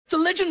The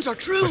legends are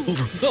true.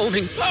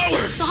 Overwhelming power!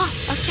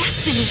 Sauce of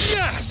destiny.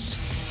 Yes!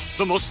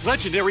 The most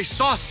legendary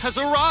sauce has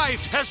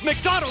arrived as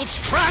McDonald's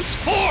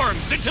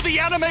transforms into the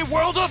anime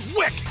world of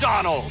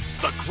WickDonald's.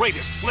 The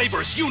greatest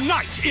flavors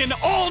unite in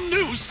all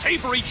new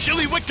savory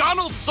chili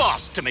McDonald's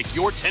sauce to make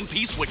your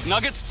 10-piece Wick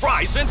Nuggets,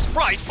 fries, and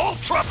Sprite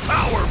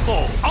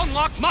ultra-powerful.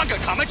 Unlock manga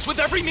comics with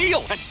every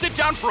meal and sit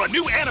down for a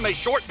new anime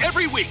short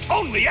every week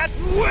only at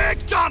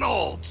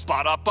WickDonald's.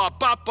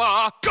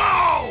 Ba-da-ba-ba-ba,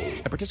 go!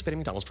 At participating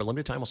McDonald's for a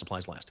limited time while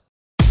supplies last.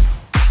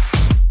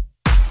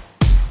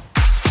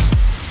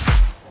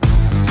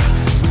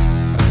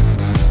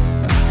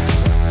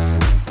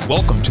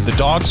 Welcome to the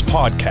Dogs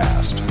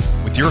Podcast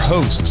with your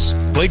hosts,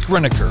 Blake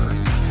Reneker,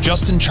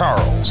 Justin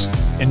Charles,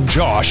 and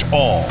Josh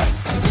All.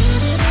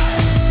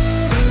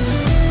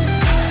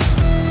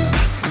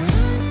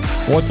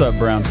 What's up,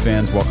 Browns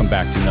fans? Welcome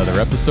back to another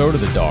episode of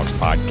the Dogs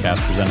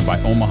Podcast presented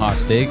by Omaha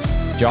Steaks.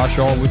 Josh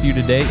All with you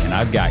today, and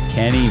I've got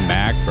Kenny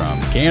Mack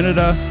from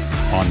Canada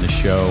on the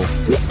show.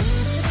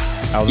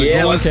 How's it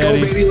going, let's Kenny?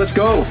 go, baby. Let's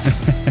go.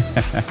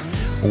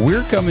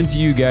 We're coming to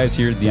you guys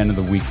here at the end of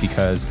the week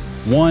because,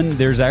 one,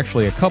 there's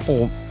actually a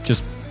couple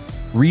just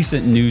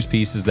recent news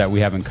pieces that we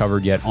haven't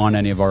covered yet on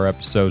any of our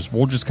episodes.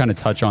 We'll just kind of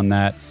touch on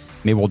that.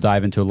 Maybe we'll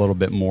dive into a little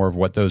bit more of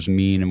what those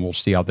mean, and we'll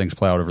see how things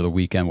play out over the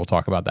weekend. We'll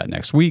talk about that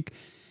next week.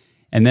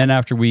 And then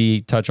after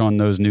we touch on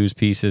those news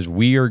pieces,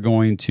 we are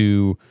going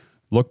to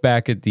look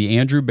back at the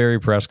Andrew Berry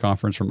press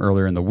conference from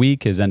earlier in the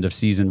week, his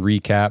end-of-season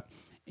recap,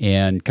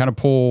 and kind of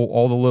pull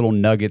all the little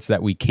nuggets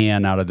that we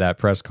can out of that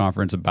press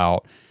conference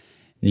about,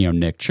 you know,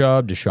 Nick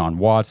Chubb, Deshaun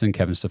Watson,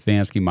 Kevin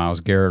Stefanski,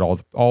 Myles Garrett,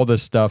 all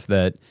this stuff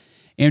that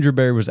Andrew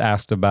Berry was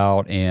asked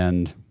about,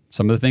 and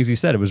some of the things he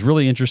said. It was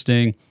really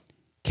interesting.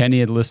 Kenny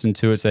had listened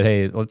to it, said,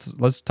 hey,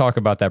 let's talk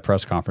about that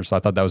press conference. So I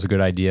thought that was a good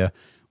idea.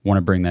 Want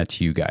to bring that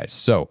to you guys.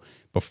 So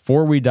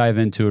before we dive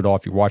into it all,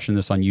 if you're watching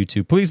this on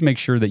YouTube, please make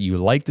sure that you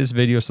like this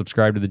video,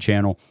 subscribe to the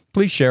channel.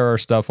 Please share our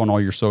stuff on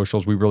all your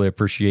socials. We really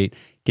appreciate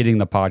getting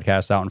the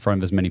podcast out in front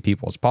of as many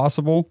people as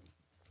possible.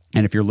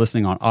 And if you're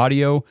listening on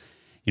audio,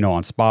 you know,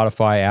 on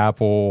Spotify,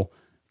 Apple,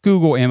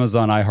 Google,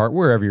 Amazon, iHeart,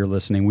 wherever you're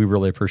listening, we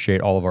really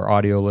appreciate all of our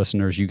audio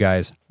listeners. You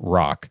guys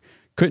rock.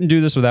 Couldn't do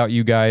this without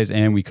you guys,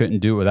 and we couldn't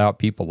do it without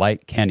people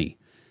like Kenny.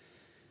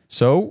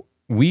 So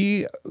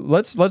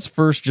let's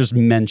first just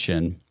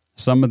mention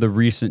some of the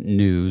recent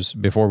news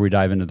before we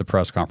dive into the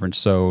press conference.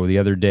 So the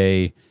other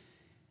day,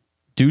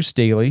 Deuce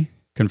Staley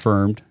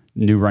confirmed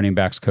new running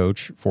backs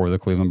coach for the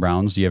Cleveland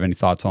Browns. Do you have any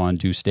thoughts on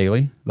Deuce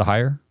Staley, the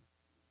hire?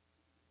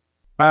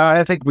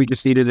 I think we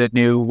just needed a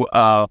new.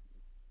 I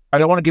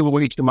don't want to give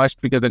away too much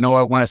because I know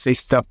I want to say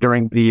stuff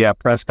during the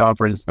press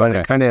conference, but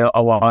It kind of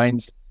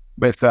aligns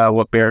with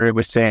what Barry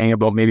was saying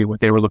about maybe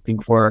what they were looking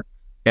for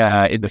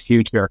in the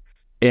future.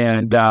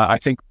 And I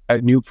think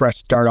a new fresh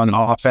start on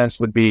offense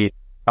would be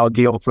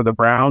ideal for the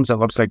Browns. It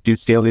looks like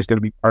Deuce Staley is going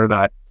to be part of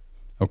that.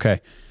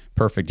 Okay,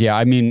 perfect. Yeah,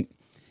 I mean, you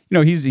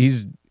know,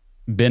 he's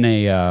been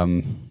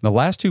the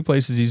last two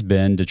places he's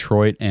been,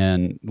 Detroit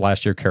and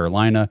last year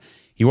Carolina.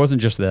 He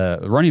wasn't just the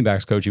running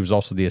backs coach, he was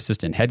also the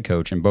assistant head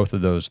coach in both of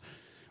those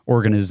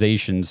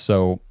organizations.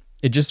 So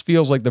it just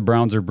feels like the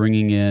Browns are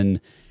bringing in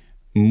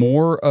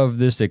more of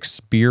this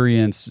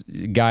experience,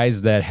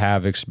 guys that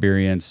have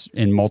experience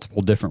in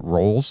multiple different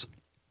roles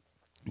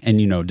and,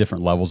 you know,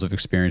 different levels of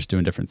experience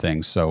doing different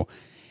things. So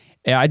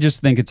I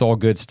just think it's all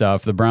good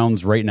stuff. The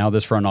Browns right now,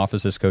 this front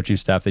office, this coaching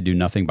staff, they do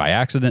nothing by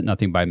accident,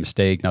 nothing by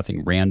mistake,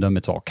 nothing random.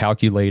 It's all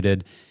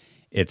calculated.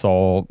 It's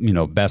all, you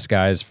know, best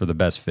guys for the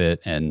best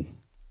fit. And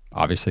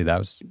obviously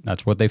that's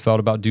what they felt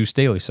about Deuce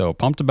Staley. So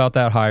pumped about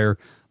that hire.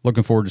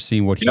 Looking forward to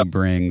seeing what he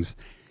brings.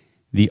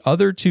 The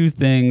other two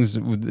things,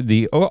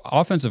 the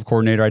offensive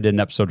coordinator, I did an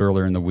episode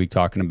earlier in the week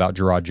talking about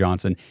Gerard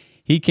Johnson.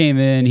 He came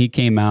in, he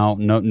came out.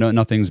 No,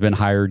 nothing's been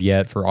hired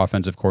yet for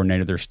offensive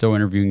coordinator. They're still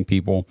interviewing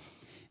people.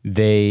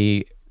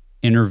 They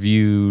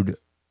interviewed,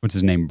 what's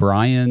his name?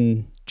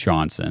 Brian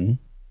Johnson.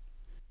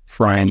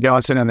 Brian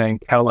Johnson and then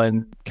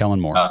Kellen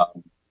Moore.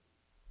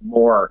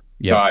 Moore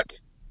got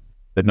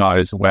the nod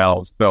as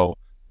well. So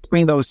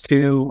between those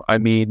two, I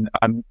mean,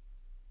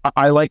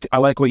 I like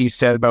what you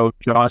said about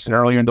Johnson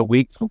earlier in the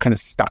week. So I'm kind of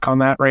stuck on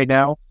that right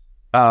now.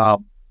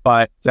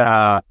 But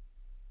Kellen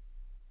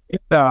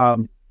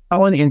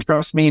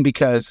interests me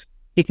because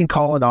he can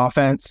call an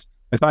offense.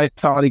 I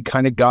thought he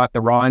kind of got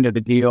the raw end of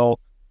the deal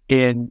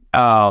in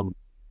San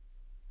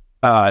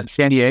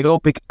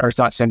Diego, or it's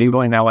not San Diego,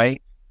 in LA,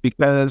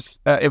 because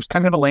it was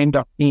kind of a lame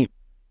duck team.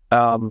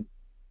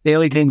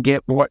 Staley didn't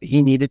get what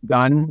he needed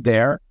done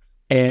there,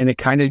 and it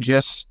kind of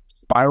just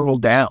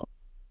spiraled down.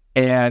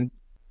 And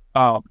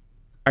I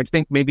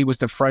think maybe it was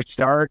the fresh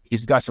start.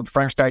 He's got some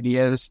fresh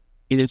ideas.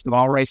 He did some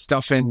all right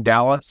stuff in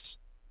Dallas.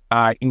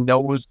 He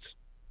knows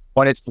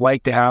what it's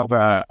like to have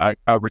a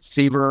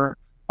receiver,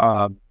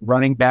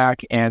 running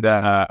back, and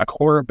a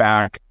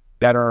quarterback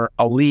that are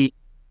elite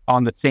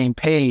on the same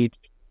page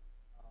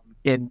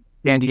in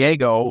San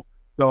Diego.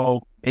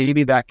 So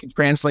maybe that can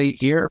translate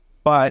here.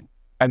 But,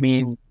 I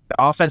mean, the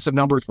offensive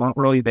numbers weren't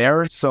really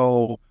there,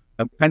 so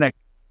I'm kind of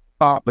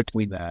caught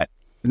between that.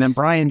 And then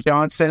Brian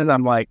Johnson,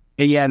 I'm like,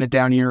 he had a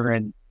down year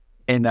in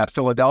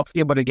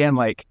Philadelphia. But again,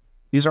 like,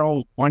 these are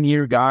all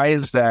 1-year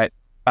guys that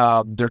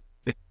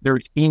their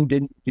team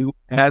didn't do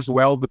as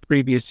well the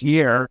previous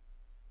year.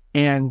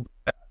 And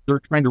they're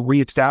trying to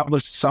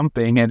reestablish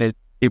something, and it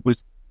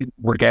didn't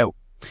work out.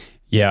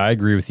 Yeah, I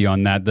agree with you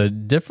on that. The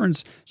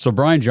difference, so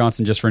Brian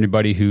Johnson, just for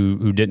anybody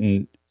who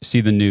didn't see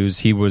the news,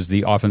 he was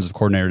the offensive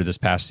coordinator this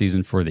past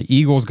season for the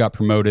Eagles, got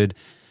promoted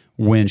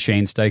when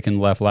Shane Steichen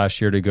left last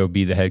year to go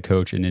be the head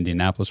coach in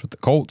Indianapolis with the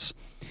Colts.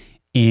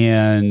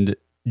 And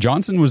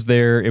Johnson was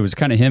there. It was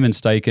kind of him and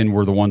Steichen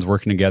were the ones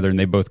working together, and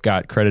they both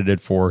got credited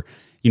for,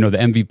 the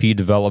MVP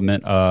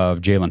development of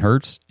Jalen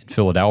Hurts in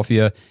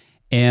Philadelphia.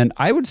 And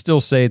I would still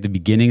say at the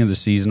beginning of the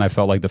season, I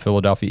felt like the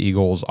Philadelphia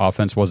Eagles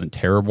offense wasn't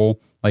terrible.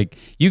 Like,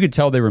 you could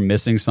tell they were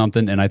missing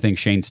something, and I think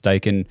Shane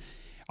Steichen,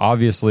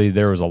 obviously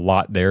there was a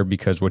lot there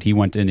because what he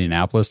went to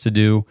Indianapolis to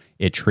do,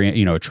 it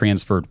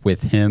transferred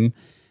with him.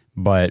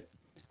 But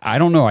I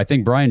don't know. I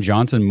think Brian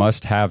Johnson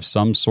must have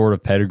some sort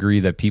of pedigree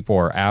that people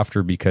are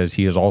after because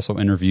he has also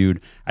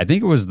interviewed, I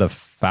think it was the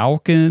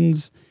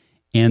Falcons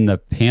and the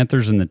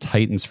Panthers and the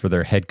Titans for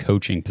their head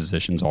coaching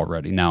positions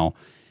already. Now,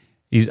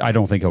 I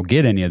don't think he'll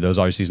get any of those.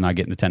 Obviously, he's not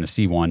getting the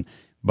Tennessee one,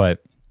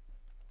 but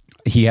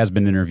he has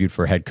been interviewed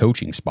for a head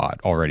coaching spot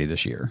already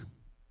this year.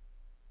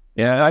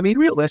 Yeah, I mean,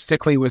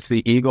 realistically, with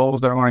the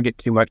Eagles, I don't want to get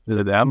too much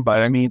into them,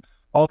 but I mean,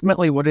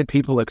 ultimately, what did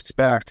people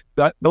expect?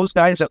 Those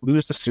guys that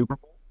lose the Super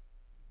Bowl,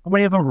 how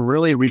many of them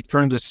really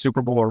return to the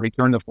Super Bowl or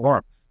return the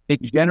form? They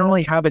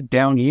generally have a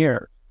down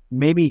year.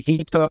 Maybe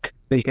he took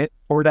the hit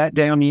for that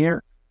down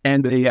year,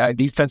 and the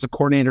defensive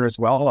coordinator as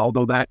well,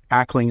 although that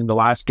tackling in the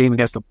last game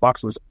against the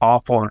Bucs was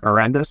awful and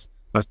horrendous.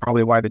 That's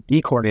probably why the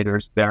D coordinator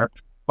is there.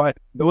 But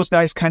those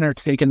guys kind of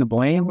taking the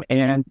blame,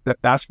 and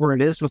that's where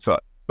it is with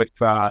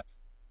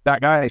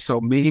that guy. So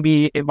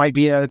maybe it might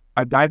be a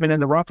diamond in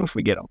the rough if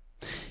we get him.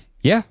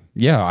 Yeah.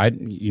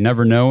 You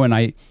never know. And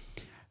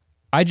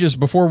I just,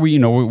 before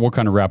we'll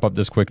kind of wrap up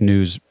this quick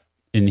news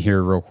in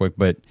here real quick,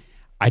 but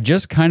I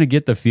just kind of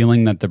get the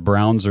feeling that the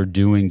Browns are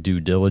doing due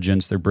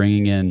diligence. They're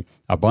bringing in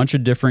a bunch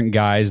of different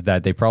guys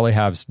that they probably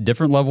have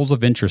different levels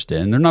of interest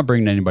in. They're not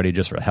bringing anybody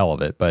just for the hell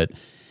of it, but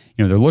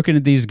they're looking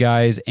at these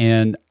guys,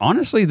 and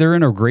honestly, they're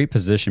in a great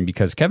position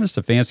because Kevin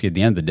Stefanski, at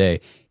the end of the day,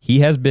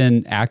 he has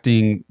been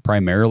acting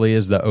primarily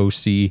as the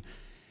OC,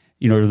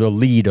 the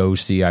lead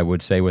OC, I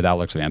would say, with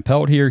Alex Van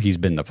Pelt here. He's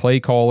been the play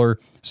caller.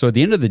 So at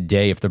the end of the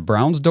day, if the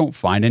Browns don't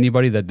find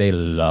anybody that they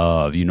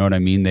love, you know what I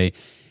mean?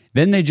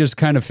 Then they just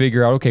kind of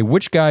figure out, okay,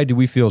 which guy do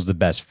we feel is the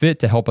best fit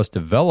to help us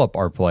develop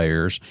our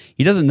players?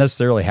 He doesn't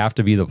necessarily have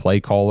to be the play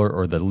caller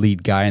or the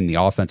lead guy in the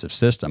offensive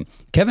system.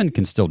 Kevin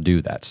can still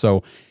do that.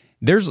 So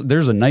there's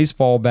a nice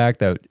fallback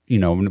that,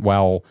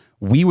 while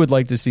we would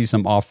like to see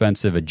some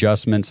offensive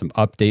adjustments, some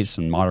updates,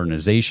 some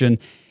modernization,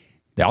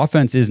 the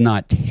offense is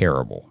not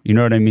terrible. You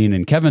know what I mean?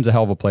 And Kevin's a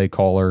hell of a play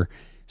caller.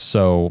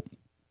 So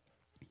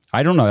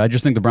I don't know. I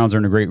just think the Browns are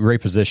in a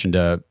great position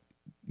to,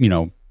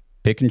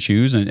 pick and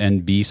choose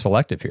and be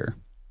selective here.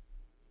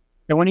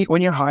 And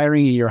when you're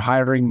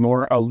hiring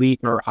more elite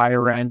or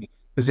higher end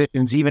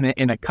positions, even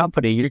in a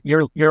company,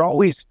 you're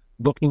always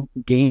looking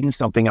to gain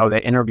something out of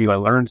that interview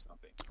and learn something.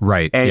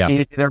 Right.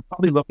 And they're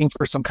probably looking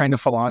for some kind of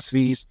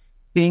philosophies,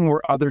 seeing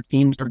where other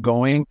teams are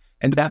going,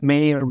 and that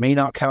may or may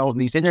not count in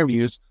these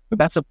interviews, but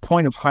that's a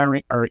point of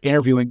hiring or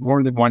interviewing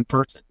more than one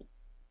person.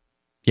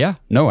 Yeah,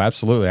 no,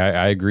 absolutely.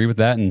 I agree with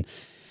that. And,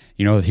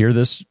 here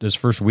this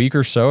first week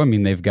or so, I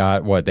mean, they've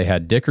got they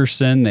had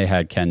Dickerson, they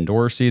had Ken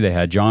Dorsey, they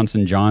had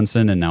Johnson,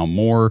 and now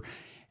Moore,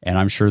 and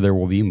I'm sure there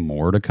will be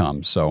more to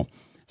come. So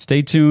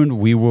stay tuned.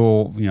 We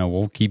will,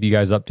 we'll keep you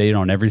guys updated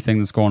on everything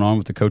that's going on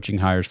with the coaching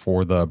hires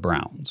for the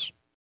Browns.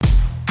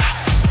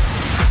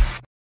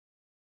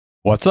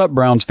 What's up,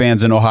 Browns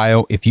fans in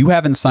Ohio? If you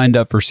haven't signed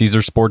up for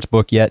Caesars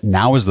Sportsbook yet,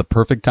 now is the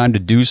perfect time to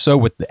do so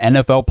with the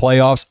NFL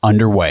playoffs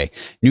underway.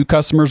 New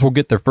customers will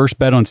get their first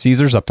bet on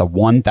Caesars up to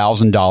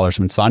 $1,000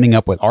 when signing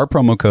up with our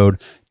promo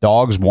code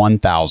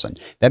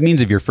DOGS1000. That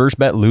means if your first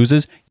bet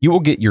loses, you will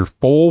get your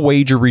full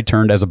wager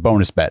returned as a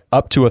bonus bet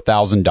up to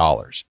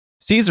 $1,000.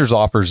 Caesars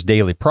offers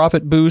daily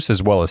profit boosts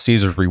as well as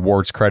Caesars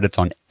rewards credits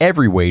on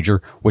every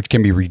wager, which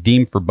can be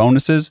redeemed for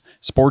bonuses,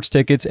 sports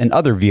tickets, and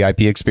other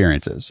VIP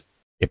experiences.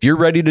 If you're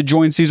ready to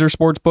join Caesars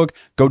Sportsbook,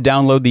 go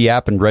download the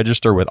app and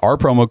register with our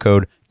promo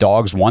code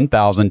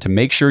DOGS1000 to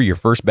make sure your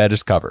first bet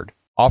is covered.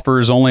 Offer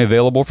is only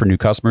available for new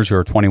customers who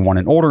are 21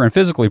 and older and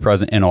physically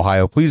present in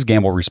Ohio. Please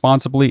gamble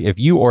responsibly. If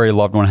you or a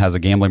loved one has a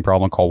gambling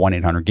problem, call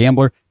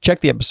 1-800-GAMBLER.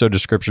 Check the episode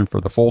description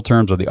for the full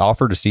terms of the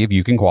offer to see if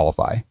you can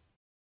qualify.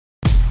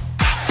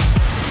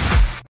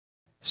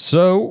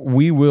 So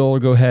we will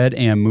go ahead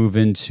and move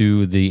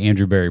into the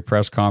Andrew Berry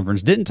press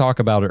conference. Didn't talk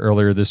about it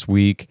earlier this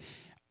week.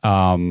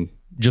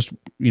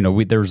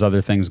 There was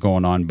other things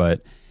going on,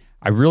 but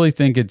I really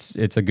think it's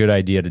a good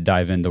idea to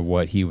dive into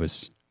what he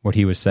was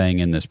saying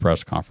in this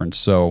press conference.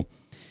 So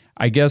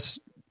I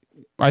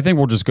think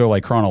we'll just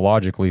go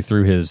chronologically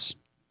through his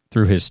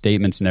through his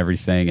statements and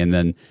everything. And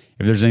then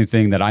if there's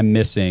anything that I'm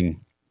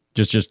missing,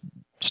 just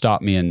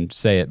stop me and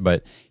say it,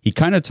 but he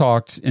kind of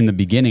talked in the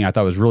beginning. I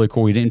thought it was really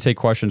cool. He didn't take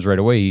questions right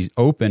away. He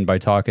opened by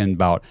talking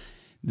about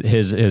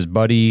his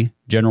buddy,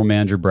 general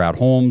manager Brad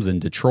Holmes in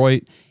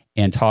Detroit,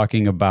 and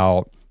talking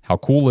about how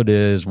cool it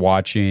is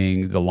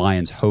watching the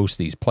Lions host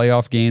these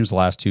playoff games. The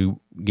last 2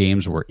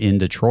 games were in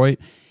Detroit.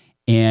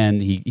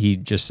 And he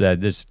just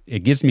said this, it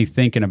gets me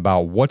thinking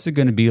about what's it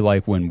going to be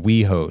like when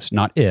we host,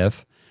 not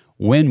if,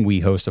 when we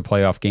host a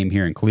playoff game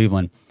here in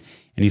Cleveland.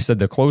 And he said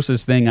the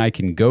closest thing I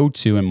can go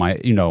to in my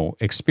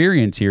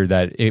experience here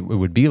that it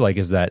would be like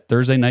is that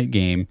Thursday night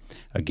game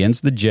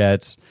against the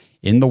Jets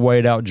in the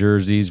whiteout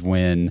jerseys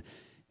when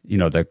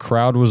the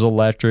crowd was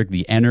electric,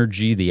 the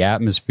energy, the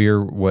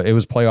atmosphere. It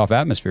was playoff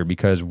atmosphere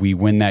because we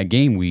win that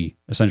game, we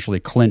essentially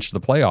clinched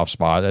the playoff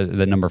spot,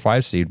 the number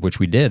 5 seed, which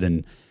we did.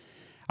 And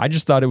I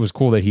just thought it was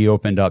cool that he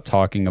opened up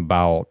talking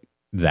about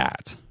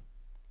that.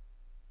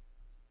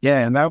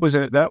 Yeah, and that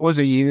was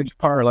a huge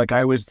part. Like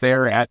I was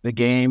there at the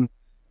game.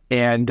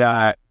 And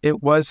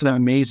it was an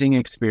amazing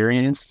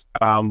experience.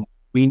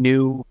 We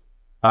knew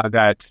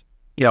that,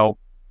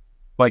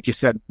 like you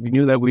said, we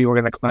knew that we were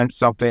going to clinch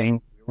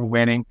something, we were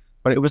winning,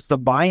 but it was the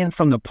buy-in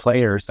from the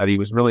players that he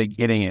was really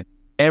getting it.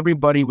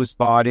 Everybody was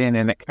bought in,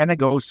 and it kind of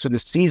goes to the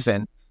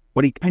season.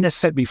 What he kind of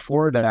said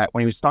before that,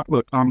 when he was talking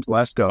about Tom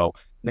Telesco,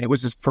 and it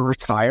was his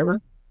first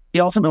hire, he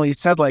ultimately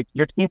said, like,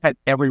 your team had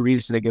every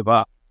reason to give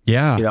up.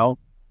 Yeah.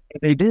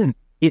 They didn't.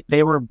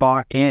 They were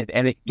bought in,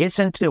 and it gets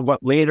into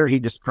what later he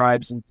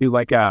describes into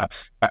like a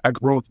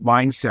growth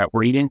mindset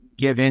where he didn't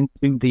give in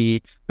to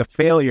the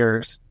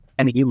failures,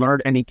 and he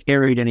learned and he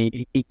carried and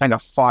he kind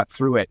of fought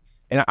through it.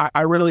 And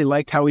I really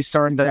liked how he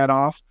started that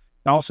off.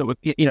 And also,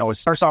 it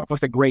starts off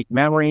with a great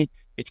memory.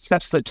 It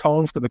sets the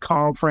tone for the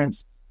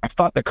conference. I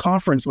thought the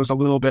conference was a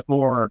little bit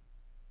more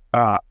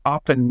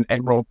up and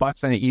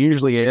robust than it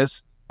usually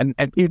is.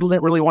 And people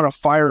didn't really want to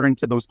fire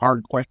into those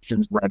hard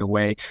questions right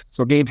away.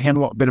 So it gave him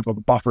a bit of a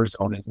buffer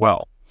zone as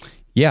well.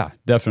 Yeah,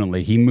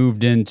 definitely. He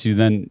moved into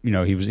then,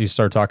 he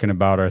started talking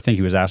about, or I think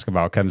he was asking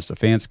about Kevin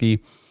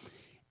Stefanski.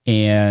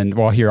 And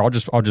here, I'll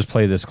just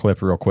play this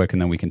clip real quick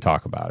and then we can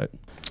talk about it.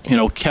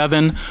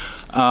 Kevin,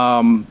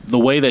 the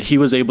way that he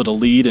was able to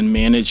lead and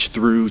manage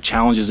through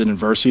challenges and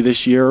adversity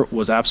this year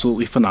was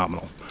absolutely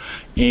phenomenal.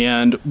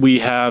 And we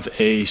have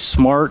a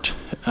smart,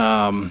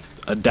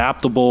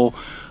 adaptable,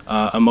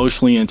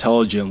 emotionally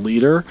intelligent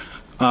leader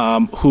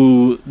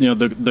who,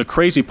 the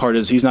crazy part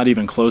is he's not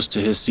even close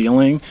to his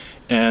ceiling.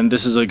 And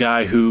this is a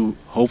guy who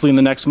hopefully in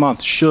the next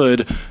month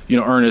should,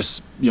 earn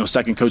his,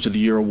 second Coach of the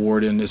Year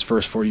award in his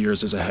first 4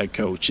 years as a head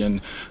coach. And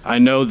I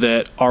know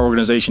that our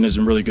organization is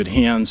in really good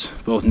hands,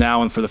 both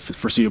now and for the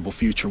foreseeable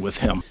future with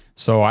him.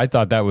 So I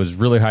thought that was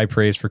really high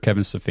praise for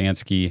Kevin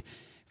Stefanski.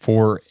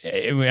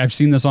 I've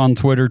seen this on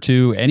Twitter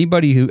too.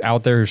 Anybody who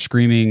out there is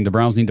screaming the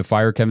Browns need to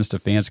fire Kevin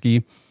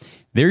Stefanski,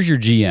 there's your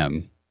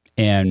GM,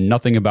 and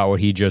nothing about what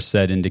he just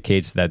said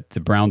indicates that the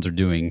Browns are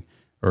doing,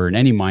 or in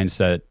any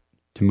mindset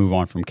to move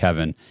on from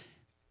Kevin.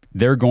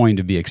 They're going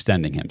to be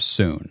extending him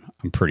soon,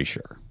 I'm pretty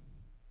sure.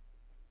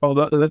 Well,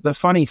 the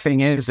funny thing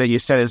is that you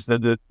said is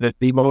the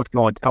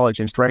emotional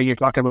intelligence, right? You're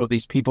talking about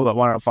these people that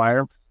want to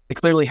fire. They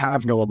clearly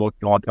have no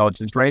emotional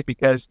intelligence, right?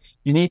 Because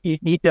you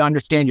need to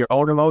understand your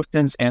own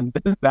emotions and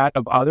that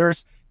of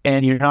others,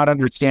 and you're not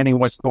understanding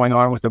what's going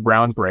on with the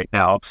Browns right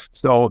now.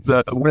 So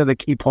one of the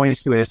key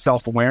points to it is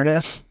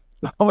self-awareness.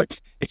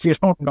 If you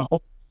don't know,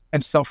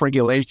 and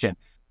self-regulation.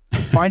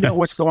 Find out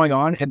what's going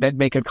on and then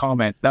make a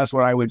comment. That's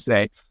what I would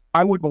say.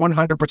 I would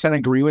 100%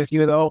 agree with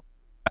you, though.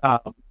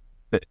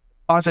 The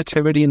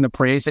positivity and the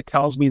praise, it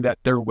tells me that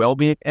there will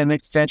be an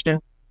extension.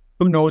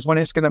 Who knows when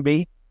it's going to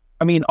be?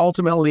 I mean,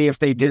 ultimately, if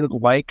they didn't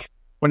like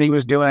what he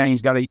was doing,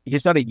 he's got a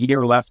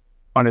year left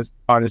on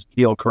his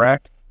deal,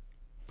 correct?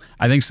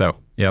 I think so.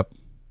 Yep.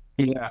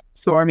 Yeah.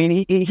 So I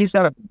mean, he's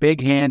got a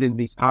big hand in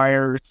these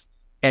hires,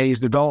 and he's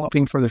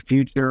developing for the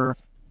future.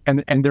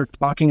 And they're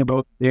talking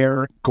about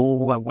their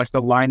goal and what's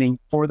aligning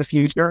for the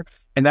future.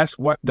 And that's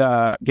what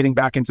getting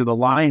back into the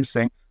Lions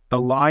thing.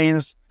 The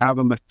Lions have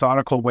a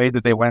methodical way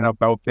that they went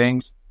about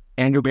things.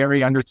 Andrew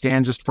Berry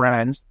understands his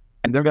friends,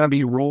 and they're going to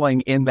be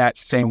rolling in that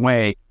same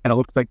way. And it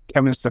looks like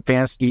Kevin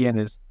Stefanski and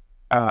his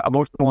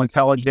emotional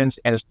intelligence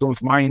and his growth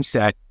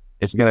mindset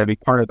is going to be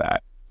part of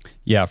that.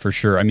 Yeah, for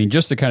sure. I mean,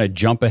 just to kind of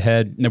jump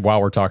ahead while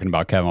we're talking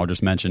about Kevin, I'll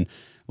just mention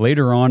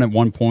later on at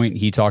one point,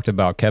 he talked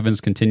about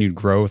Kevin's continued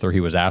growth, or he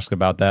was asked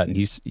about that. And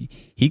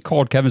he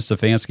called Kevin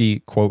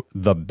Stefanski, quote,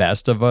 the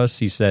best of us.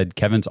 He said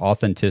Kevin's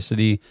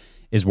authenticity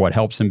is what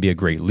helps him be a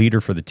great leader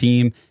for the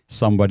team,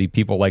 somebody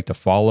people like to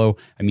follow.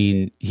 I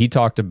mean, he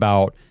talked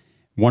about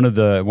one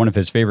of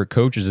his favorite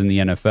coaches in the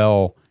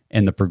NFL,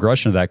 and the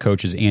progression of that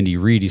coach is Andy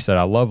Reid. He said,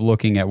 I love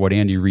looking at what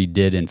Andy Reid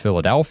did in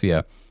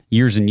Philadelphia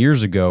years and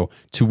years ago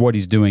to what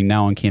he's doing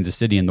now in Kansas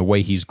City, and the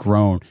way he's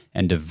grown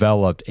and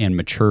developed and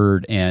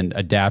matured and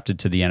adapted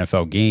to the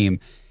NFL game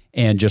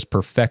and just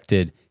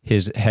perfected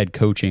his head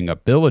coaching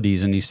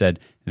abilities. And he said,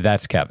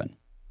 that's Kevin.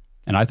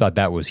 And I thought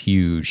that was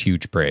huge,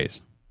 huge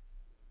praise.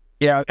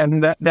 Yeah,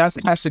 and that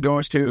has to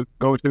go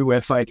through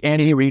with, like,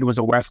 Andy Reid was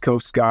a West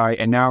Coast guy,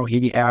 and now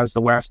he has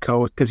the West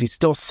Coast because he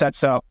still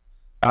sets up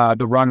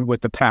the run with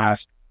the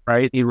pass,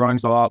 right? He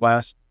runs a lot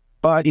less,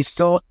 but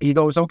he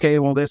goes, okay,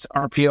 well, this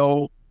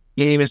RPO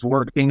game is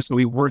working, so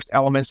he works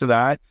elements of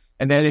that.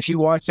 And then if you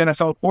watch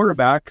NFL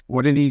quarterback,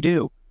 what did he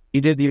do?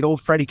 He did the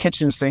old Freddie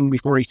Kitchens thing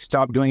before he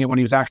stopped doing it when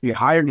he was actually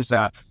hired as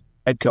a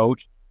head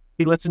coach.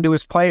 He listened to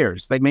his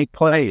players. They make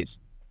plays.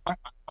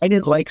 I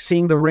didn't like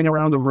seeing the ring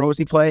around the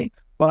rosy play,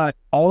 but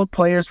all the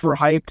players were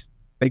hyped.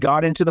 They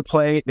got into the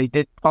play. They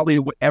did probably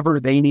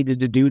whatever they needed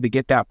to do to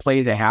get that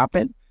play to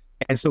happen.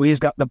 And so he's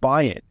got the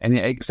buy-in. And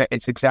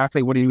it's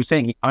exactly what he was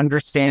saying. He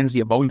understands the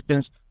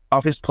emotions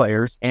of his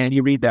players,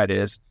 Andy Reid that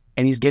is,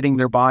 and he's getting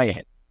their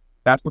buy-in.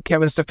 That's what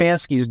Kevin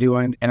Stefanski is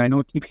doing. And I know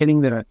I keep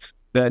hitting the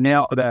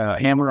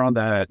hammer on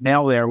the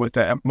nail there with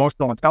the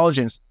emotional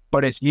intelligence,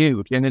 but it's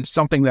huge. And it's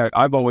something that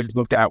I've always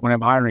looked at when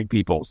I'm hiring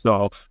people.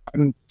 So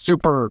I'm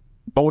super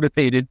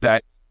motivated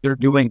that they're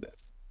doing this.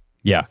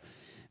 Yeah,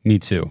 me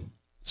too.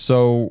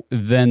 So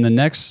then the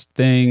next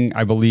thing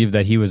I believe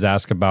that he was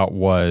asked about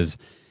was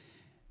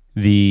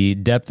the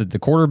depth at the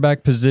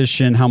quarterback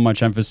position, how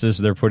much emphasis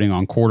they're putting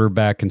on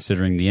quarterback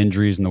considering the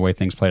injuries and the way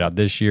things played out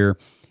this year.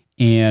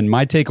 And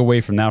my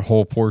takeaway from that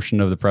whole portion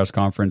of the press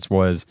conference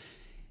was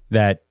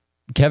that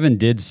Andrew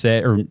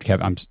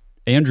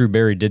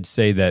Berry did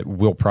say that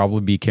we'll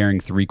probably be carrying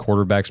 3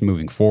 quarterbacks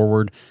moving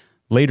forward.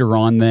 Later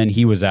on, then,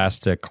 he was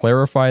asked to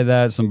clarify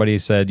that. Somebody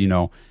said,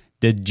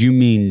 did you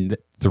mean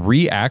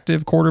 3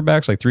 active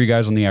quarterbacks, like 3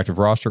 guys on the active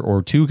roster,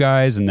 or 2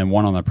 guys and then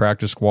 1 on the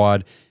practice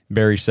squad?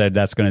 Barry said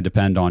that's going to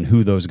depend on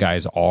who those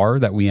guys are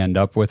that we end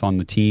up with on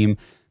the team,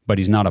 but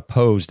he's not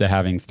opposed to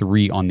having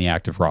 3 on the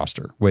active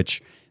roster,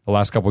 which the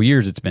last couple of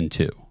years it's been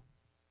 2.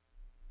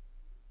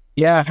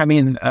 Yeah, I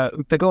mean,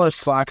 to go with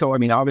Flacco, I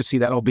mean, obviously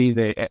that'll be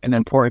an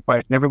important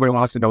question. Everybody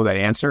wants to know that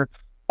answer.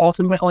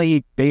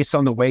 Ultimately, based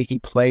on the way he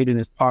played and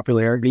his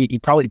popularity, he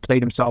probably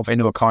played himself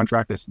into a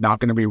contract that's not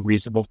going to be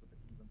reasonable for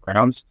the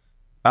Browns.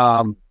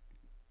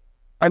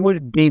 I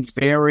would be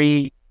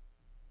very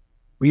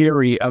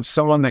weary of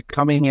someone that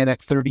coming in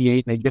at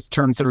 38 and they just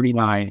turned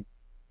 39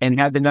 and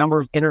had the number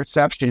of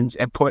interceptions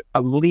and put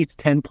at least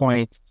 10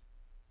 points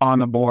on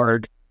the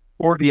board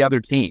for the other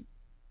team,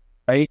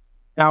 right?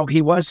 Now,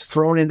 he was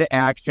thrown into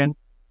action,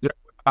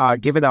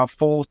 given a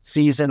full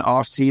season,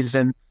 off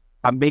season.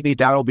 Maybe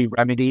that'll be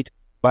remedied,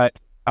 but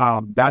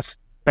that's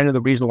kind of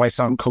the reason why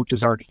some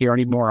coaches aren't here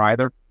anymore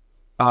either.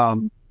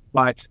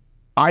 But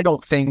I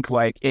don't think,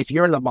 like, if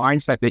you're in the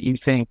mindset that you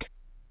think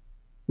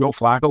Joe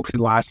Flacco could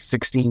last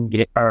 17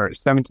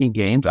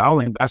 games, I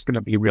don't think that's going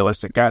to be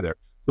realistic either.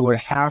 So it would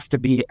have to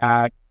be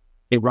at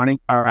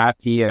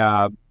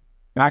the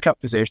backup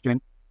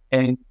position,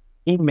 and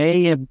he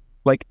may have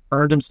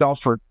earned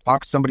himself or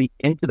talked somebody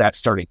into that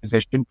starting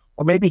position,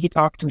 or maybe he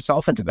talked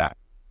himself into that,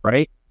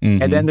 right?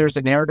 Mm-hmm. And then there's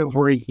a narrative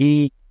where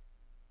he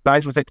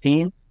sides with a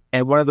team,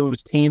 and one of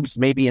those teams,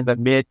 maybe in the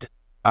mid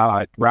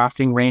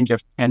drafting range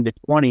of 10 to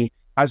 20,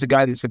 has a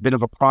guy that's a bit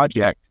of a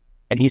project,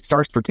 and he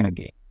starts for 10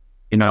 games.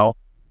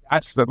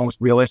 That's the most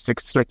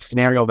realistic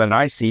scenario that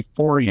I see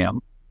for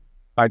him.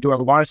 Do I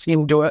want to see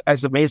him do it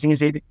as amazing as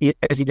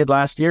he did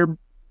last year?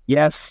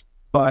 Yes,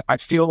 but I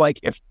feel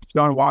like if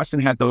John Watson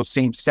had those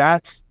same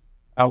stats,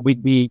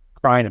 we'd be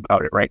crying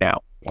about it right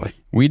now.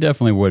 We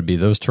definitely would be.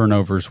 Those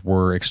turnovers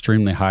were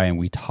extremely high, and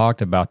we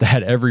talked about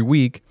that every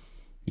week,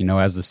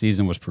 as the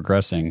season was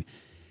progressing.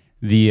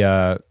 They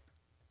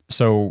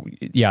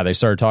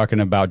started talking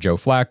about Joe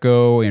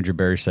Flacco. Andrew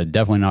Berry said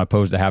definitely not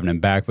opposed to having him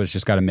back, but it's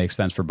just got to make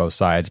sense for both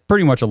sides,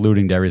 pretty much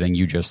alluding to everything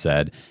you just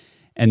said.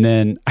 And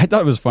then I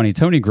thought it was funny,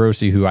 Tony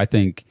Grossi, who I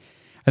think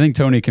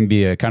Tony can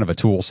be a kind of a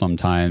tool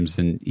sometimes,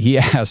 and he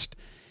asked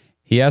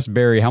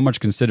Barry how much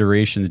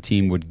consideration the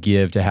team would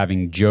give to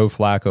having Joe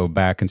Flacco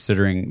back,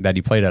 considering that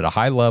he played at a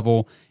high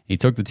level. He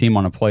took the team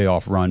on a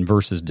playoff run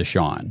versus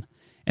Deshaun.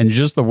 And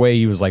just the way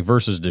he was like,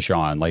 versus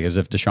Deshaun, like as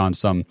if Deshaun's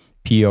some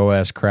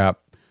POS crap,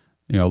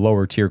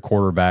 lower tier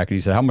quarterback. And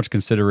he said how much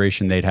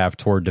consideration they'd have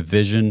toward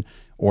division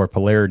or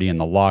polarity in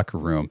the locker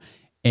room.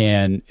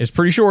 And it's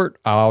pretty short.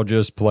 I'll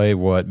just play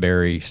what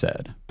Barry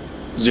said.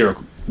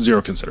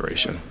 Zero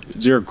consideration.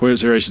 Zero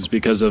considerations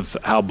because of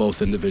how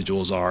both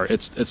individuals are.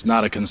 It's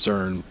not a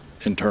concern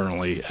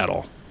internally at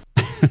all.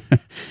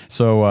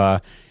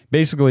 So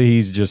basically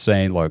he's just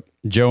saying, look,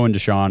 Joe and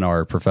Deshaun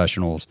are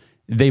professionals.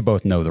 They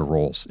both know their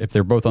roles. If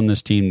they're both on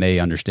this team, they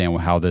understand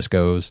how this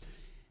goes.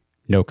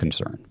 No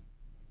concern.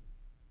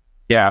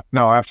 Yeah,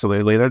 no,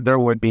 absolutely. There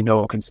would be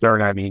no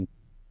concern. I mean,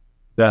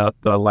 the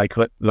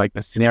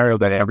scenario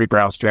that every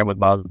Browns fan would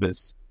love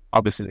is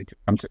obviously they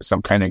come to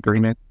some kind of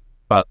agreement.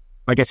 But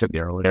like I said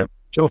earlier,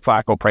 Joe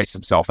Flacco priced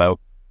himself out.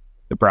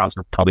 The Browns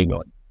are probably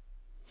willing.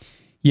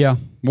 Yeah,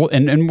 well,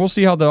 and we'll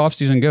see how the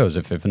offseason goes.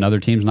 If another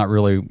team's not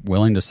really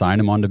willing to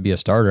sign him on to be a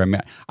starter, I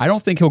mean, I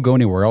don't think he'll go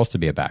anywhere else to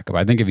be a backup.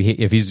 I think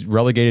if he's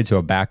relegated to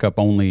a backup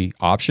only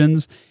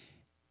options,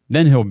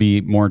 then he'll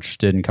be more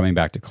interested in coming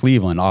back to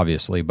Cleveland,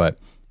 obviously. But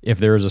if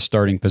there is a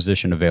starting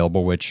position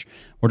available, which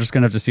we're just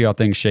going to have to see how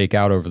things shake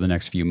out over the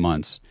next few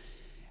months.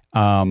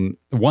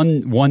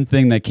 One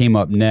thing that came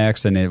up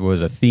next, and it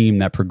was a theme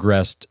that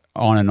progressed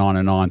on and on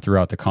and on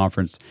throughout the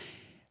conference.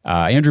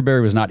 Andrew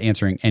Berry was not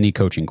answering any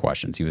coaching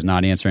questions. He was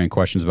not answering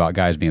questions about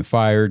guys being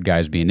fired,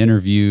 guys being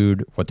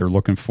interviewed, what they're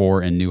looking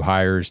for in new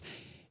hires.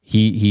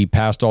 He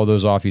passed all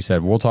those off. He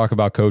said, we'll talk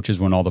about coaches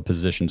when all the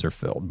positions are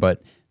filled.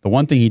 But the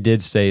one thing he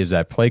did say is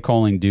that play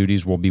calling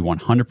duties will be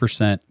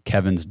 100%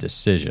 Kevin's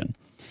decision.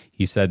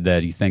 He said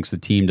that he thinks the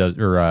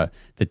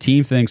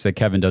team thinks that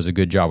Kevin does a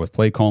good job with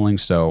play calling,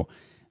 so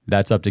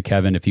that's up to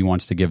Kevin if he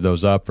wants to give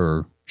those up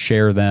or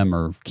share them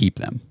or keep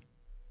them.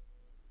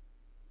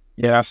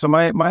 Yeah, so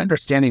my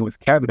understanding with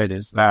Kevin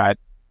is that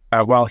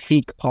while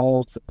he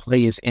calls the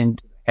plays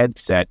into the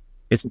headset,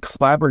 it's a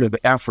collaborative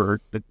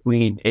effort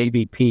between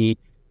AVP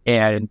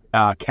and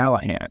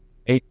Callahan.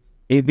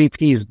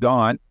 AVP is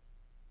gone,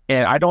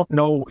 and I don't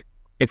know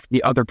if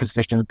the other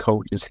position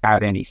coaches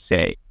had any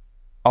say.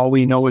 All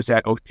we know is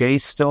that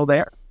O'Shea's still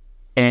there,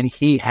 and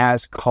he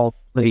has called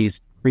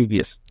plays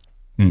previous.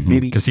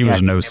 Maybe because he was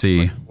an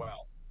OC.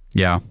 Well.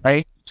 Yeah.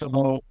 Right?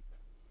 So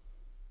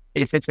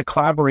if it's a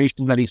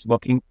collaboration that he's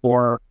looking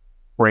for,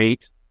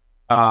 great.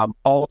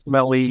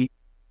 Ultimately,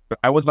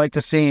 I would like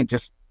to see it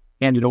just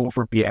hand it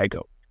over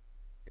Biaggo.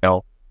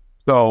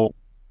 So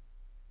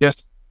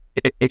just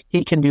if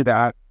he can do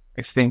that,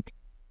 I think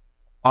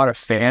a lot of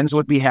fans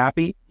would be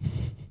happy.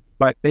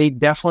 But they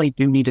definitely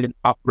do need an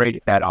upgrade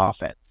at that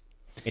offense.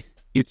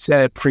 You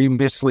said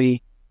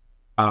previously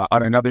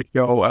on another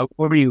show, what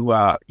were you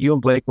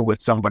and Blake were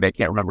with somebody, I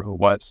can't remember who it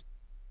was.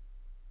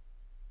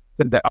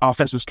 The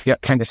offense was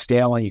kind of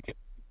stale and you could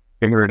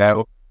figure it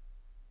out.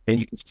 And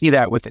you can see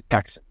that with the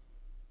Texans.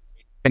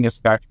 And it's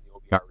back to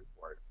the OBR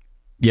report.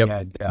 Yep.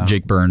 And,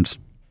 Jake Burns.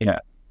 Yeah.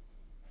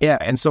 Yeah.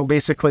 And so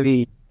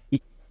basically,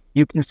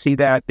 you can see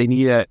that they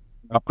need an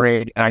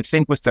upgrade. And I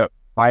think with the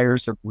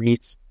fires of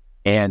Reitz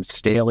and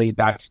Staley,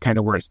 that's kind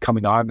of where it's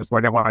coming on. That's why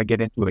I don't want to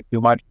get into it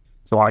too much.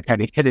 So I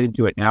kind of hit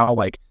into it now.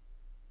 Like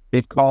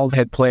they've called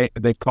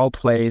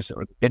plays,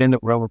 or been in the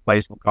room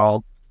replacement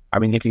called. I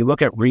mean, if you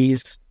look at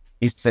Reese,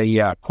 he's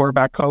a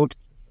quarterback coach.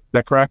 Is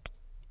that correct?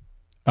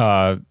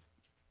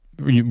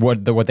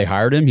 What they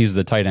hired him? He's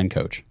the tight end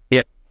coach.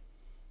 Yeah,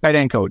 tight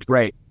end coach,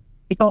 right?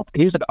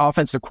 He was an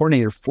offensive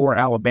coordinator for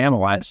Alabama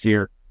last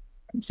year.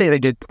 I'd say they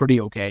did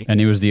pretty okay. And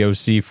he was the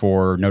OC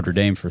for Notre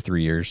Dame for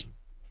 3 years.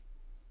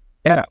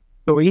 Yeah.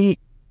 So he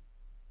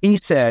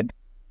said,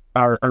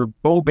 or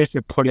Bo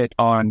Bishop put it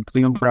on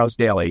Cleveland Browns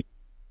Daily.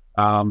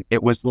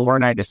 It was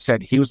Laurinaitis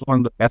said he was one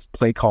of the best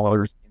play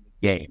callers in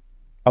the game.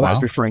 I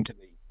was referring to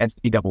the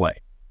NCAA.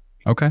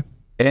 Okay.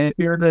 And if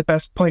you're the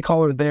best play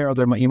caller there,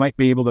 you might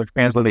be able to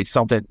translate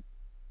something to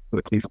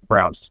the Cleveland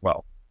Browns as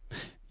well.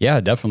 Yeah,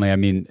 definitely. I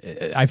mean,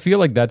 I feel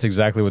like that's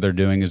exactly what they're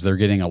doing is they're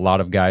getting a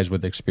lot of guys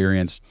with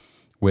experience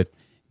with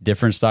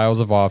different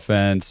styles of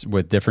offense,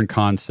 with different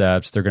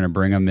concepts. They're going to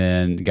bring them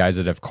in, guys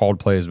that have called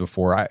plays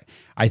before.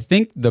 I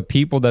think the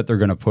people that they're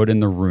going to put in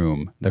the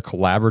room, the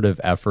collaborative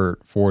effort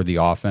for the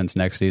offense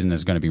next season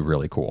is going to be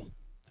really cool.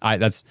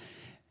 That's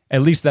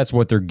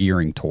what they're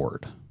gearing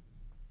toward.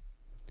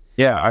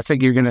 Yeah, I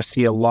think you're going to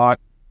see a lot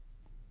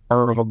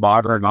more of a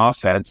modern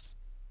offense,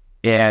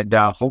 and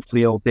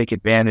hopefully it'll take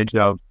advantage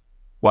of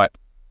what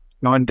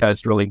Sean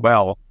does really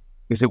well,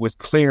 because it was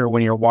clear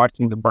when you're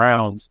watching the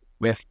Browns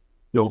with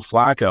Joe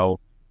Flacco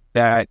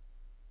that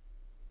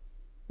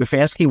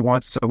Stefanski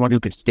wants someone who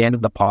can stand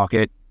in the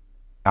pocket,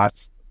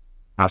 pass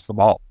the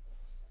ball,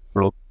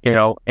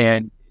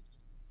 and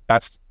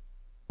that's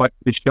what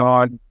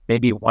Deshaun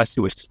maybe wants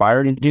to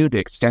aspire to do to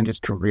extend his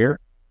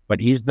career, but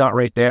he's not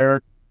right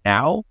there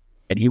now,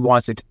 and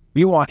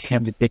we want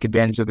him to take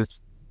advantage of this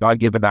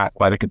God-given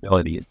athletic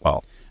ability as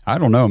well. I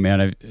don't know,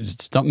 man.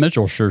 Stump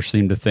Mitchell sure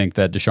seemed to think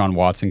that Deshaun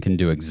Watson can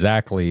do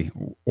exactly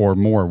or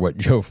more what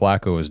Joe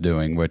Flacco is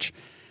doing. Which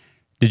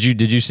did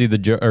you see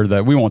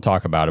we won't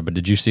talk about it, but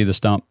did you see the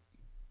Stump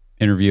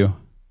interview?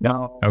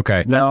 No.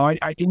 Okay. No,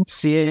 I didn't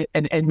see it,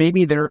 and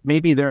maybe they're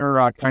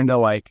kind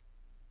of like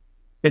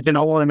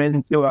pigeonholing him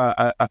into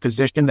a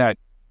position that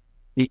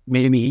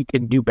maybe he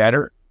can do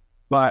better.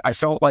 But I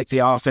felt like the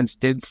offense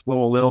did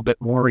flow a little bit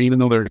more, even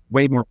though there's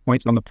way more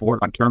points on the board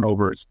on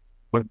turnovers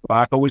when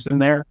Flacco was in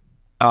there.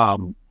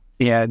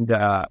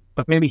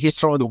 But maybe he's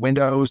throwing the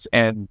windows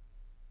and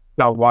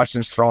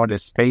Washington's throwing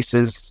his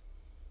spaces,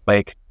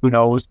 like who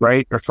knows,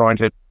 right? Or throwing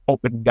to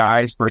open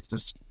guys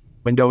versus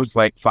windows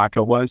like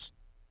Flacco was.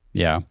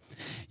 Yeah.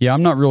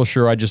 I'm not real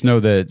sure. I just know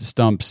that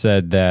Stump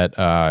said that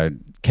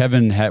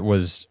Kevin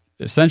was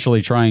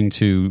essentially trying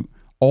to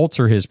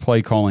alter his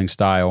play calling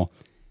style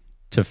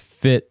to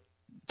fit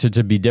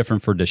to be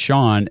different for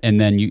Deshaun. And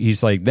then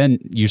he's like, then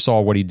you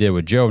saw what he did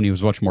with Joe, and he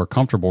was much more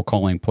comfortable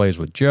calling plays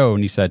with Joe.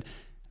 And he said,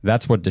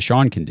 that's what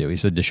Deshaun can do. He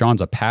said,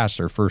 Deshaun's a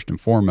passer first and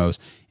foremost,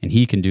 and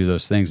he can do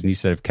those things. And he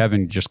said, if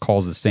Kevin just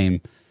calls the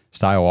same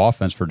style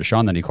offense for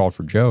Deshaun that he called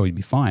for Joe, he'd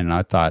be fine. And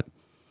I thought,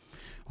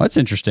 well, that's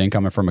interesting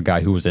coming from a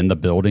guy who was in the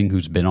building,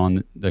 who's been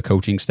on the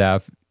coaching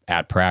staff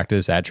at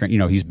practice, at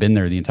training. He's been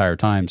there the entire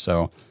time.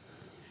 So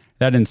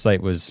that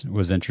insight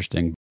was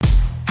interesting.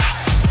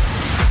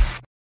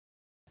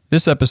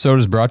 This episode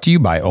is brought to you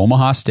by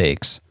Omaha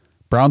Steaks.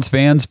 Browns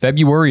fans,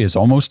 February is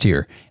almost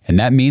here, and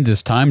that means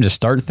it's time to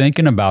start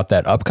thinking about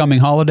that upcoming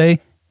holiday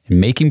and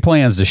making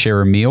plans to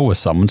share a meal with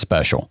someone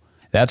special.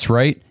 That's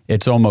right,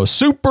 it's almost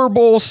Super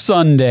Bowl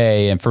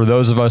Sunday, and for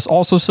those of us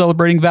also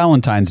celebrating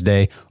Valentine's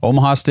Day,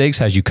 Omaha Steaks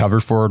has you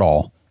covered for it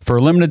all. For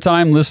a limited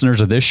time, listeners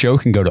of this show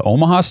can go to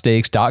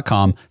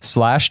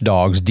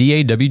omahasteaks.com/dogs,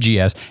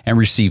 DAWGS, and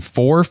receive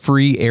 4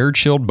 free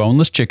air-chilled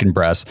boneless chicken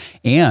breasts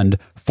and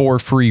 4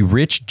 free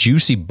rich,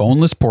 juicy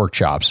boneless pork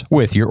chops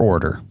with your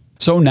order.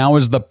 So now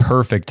is the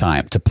perfect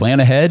time to plan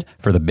ahead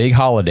for the big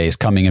holidays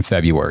coming in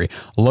February.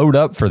 Load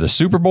up for the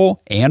Super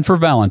Bowl and for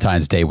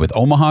Valentine's Day with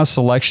Omaha's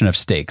selection of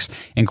steaks,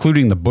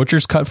 including the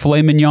butcher's cut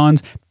filet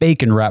mignons,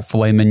 bacon wrap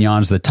filet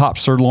mignons, the top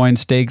sirloin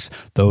steaks.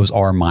 Those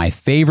are my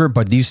favorite,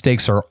 but these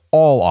steaks are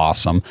all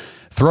awesome.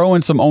 Throw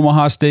in some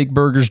Omaha steak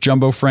burgers,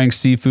 Jumbo Frank's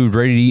seafood,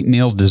 ready-to-eat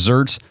meals,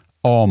 desserts.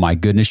 Oh my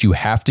goodness, you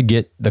have to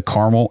get the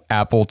caramel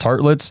apple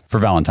tartlets for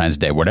Valentine's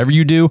Day. Whatever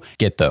you do,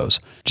 get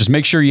those. Just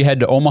make sure you head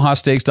to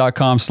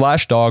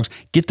omahasteaks.com/dogs.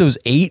 Get those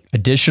 8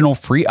 additional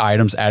free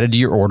items added to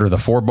your order, the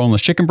 4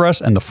 boneless chicken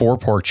breasts and the 4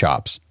 pork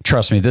chops.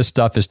 Trust me, this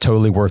stuff is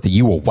totally worth it.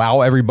 You will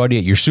wow everybody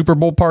at your Super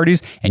Bowl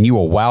parties, and you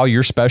will wow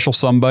your special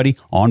somebody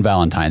on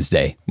Valentine's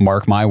Day.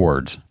 Mark my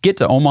words. Get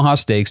to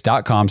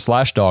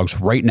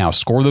omahasteaks.com/dogs right now.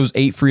 Score those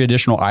 8 free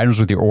additional items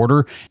with your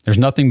order. There's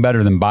nothing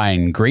better than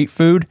buying great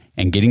food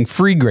and getting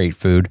free great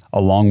food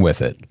along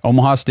with it.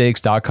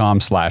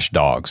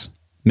 omahasteaks.com/dogs.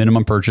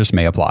 Minimum purchase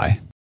may apply.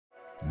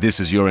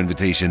 This is your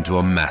invitation to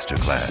a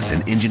masterclass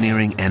in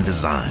engineering and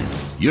design.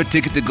 Your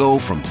ticket to go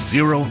from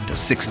 0 to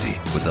 60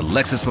 with the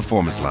Lexus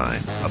Performance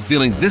Line. A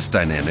feeling this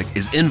dynamic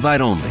is invite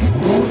only.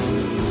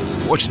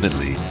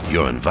 Fortunately,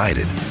 you're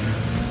invited.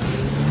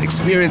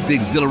 Experience the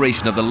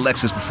exhilaration of the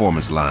Lexus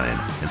Performance Line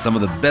and some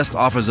of the best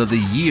offers of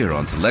the year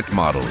on select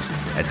models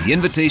at the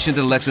Invitation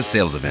to Lexus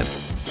sales event,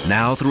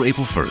 now through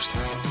April 1st.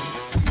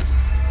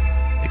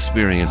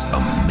 Experience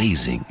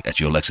amazing at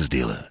your Lexus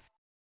dealer.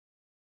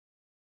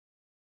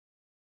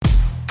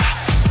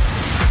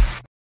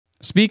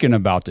 Speaking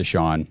about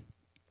Deshaun,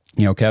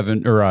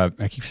 Kevin, or I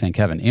keep saying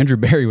Kevin, Andrew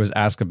Berry was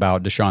asked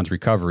about Deshaun's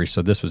recovery,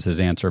 so this was his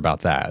answer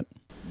about that.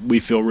 We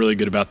feel really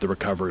good about the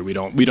recovery. We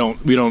don't.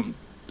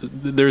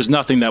 There's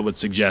nothing that would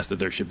suggest that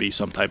there should be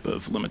some type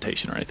of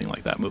limitation or anything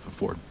like that moving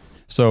forward.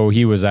 So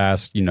he was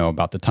asked,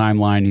 about the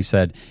timeline. He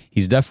said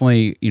he's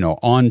definitely,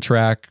 on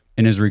track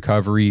in his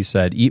recovery. He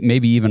said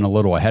maybe even a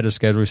little ahead of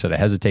schedule. He said I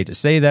hesitate to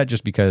say that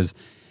just because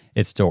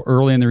it's still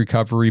early in the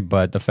recovery,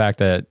 but the fact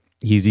that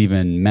he's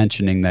even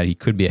mentioning that he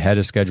could be ahead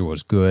of schedule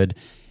was good.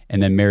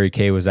 And then Mary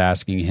Kay was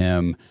asking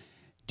him,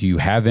 do you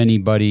have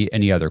any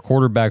other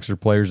quarterbacks or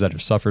players that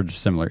have suffered a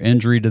similar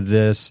injury to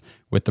this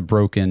with the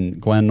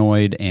broken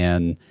glenoid?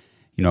 And,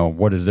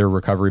 what has their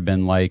recovery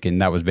been like? And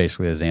that was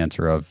basically his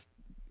answer of,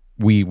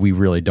 we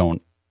really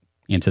don't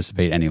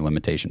anticipate any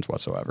limitations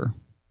whatsoever.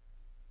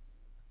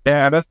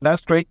 Yeah,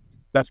 that's great.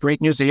 That's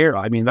great news to hear.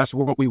 I mean, that's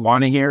what we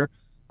want to hear.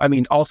 I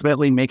mean,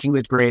 ultimately making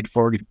the trade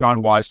for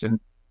John Watson,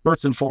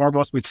 first and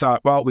foremost, we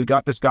thought, well, we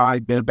got this guy,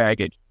 bit of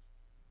baggage.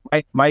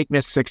 Mike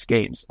missed 6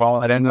 games.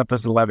 Well, it ended up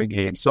as 11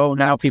 games. So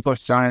now people are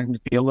starting to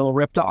be a little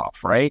ripped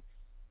off, right?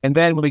 And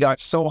then when we got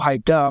so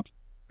hyped up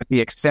at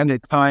the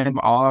extended time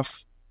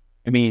off,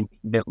 I mean,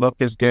 it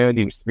looked as good.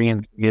 He was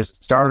 3-3 as a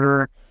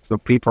starter. So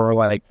people are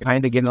like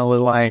kind of getting a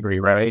little angry,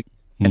 right?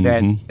 And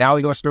then now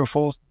he goes through a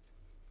full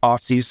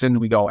off season.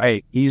 We go,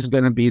 hey, he's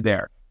going to be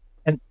there.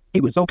 And he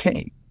was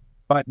okay.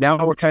 But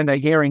now we're kind of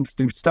hearing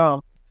through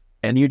stuff,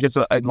 and you just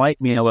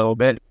enlighten me a little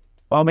bit.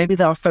 Well, maybe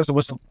the offense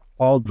wasn't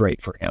all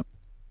great for him.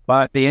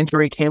 But the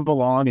injury came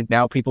along, and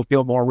now people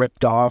feel more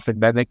ripped off.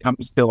 And then it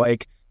comes to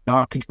like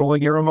not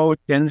controlling your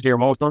emotions. Your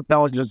emotional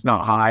intelligence is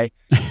not high.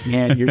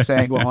 And you're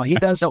saying, well, he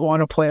doesn't want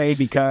to play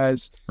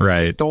because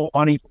right. Don't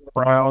want to eat the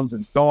Browns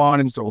and so on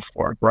and so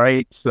forth,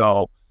 right?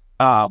 So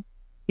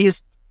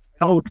he's,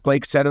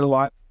 Blake said it a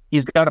lot,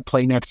 he's got to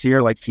play next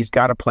year. Like, he's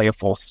got to play a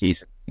full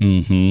season.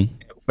 Mm-hmm.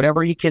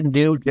 Whatever he can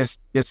do, just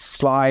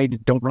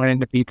slide. Don't run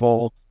into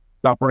people.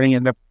 Stop running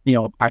into,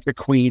 Patrick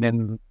Queen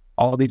and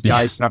all of these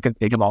guys. Not going to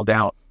take them all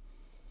down.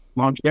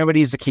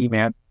 Longevity is the key,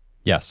 man.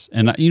 Yes.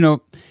 And,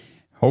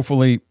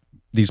 hopefully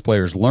these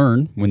players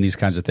learn when these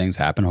kinds of things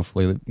happen.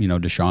 Hopefully,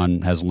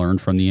 Deshaun has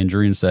learned from the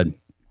injury and said,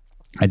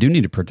 I do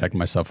need to protect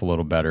myself a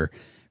little better.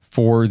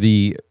 For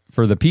the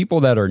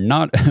people that are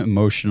not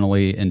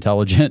emotionally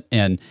intelligent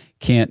and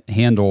can't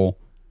handle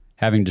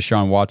having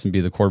Deshaun Watson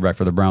be the quarterback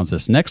for the Browns,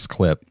 this next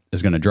clip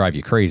is going to drive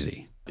you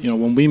crazy.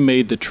 When we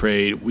made the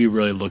trade, we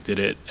really looked at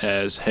it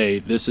as, hey,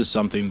 this is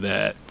something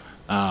that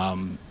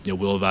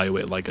we'll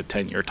evaluate like a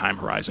 10-year time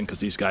horizon because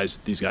these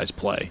guys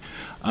play.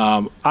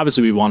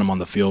 Obviously, we want him on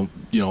the field,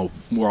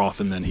 more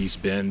often than he's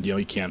been.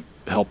 He can't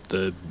help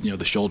the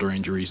shoulder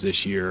injuries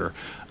this year,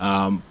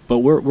 but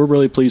we're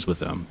really pleased with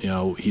him.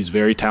 He's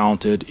very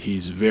talented.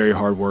 He's very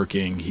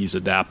hardworking. He's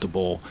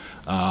adaptable,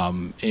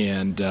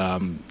 and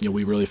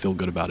we really feel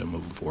good about him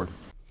moving forward.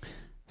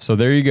 So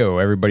there you go.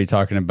 Everybody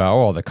talking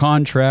about the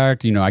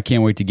contract. I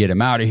can't wait to get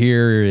him out of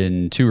here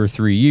in 2 or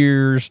 3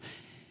 years.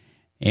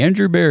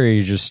 Andrew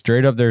Berry just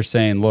straight up there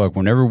saying, look,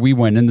 whenever we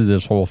went into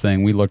this whole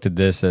thing, we looked at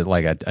this at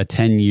like a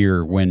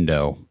 10-year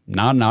window,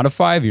 not a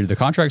 5-year. The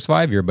contract's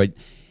 5-year, but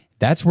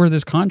that's where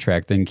this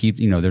contract then keeps,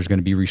 there's going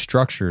to be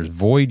restructures,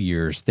 void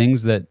years,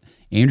 things that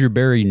Andrew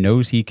Berry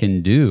knows he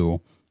can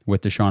do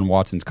with Deshaun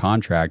Watson's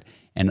contract.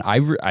 And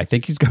I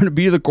think he's going to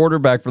be the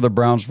quarterback for the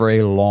Browns for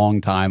a long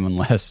time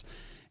unless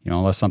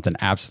something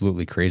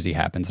absolutely crazy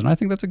happens. And I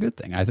think that's a good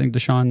thing. I think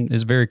Deshaun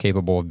is very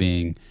capable of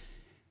being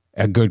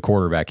a good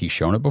quarterback. He's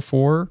shown it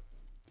before.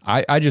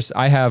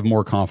 I have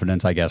more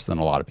confidence, I guess, than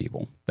a lot of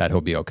people that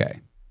he'll be okay.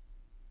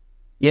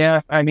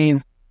 Yeah, I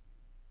mean,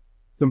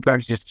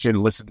 sometimes you just should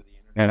listen to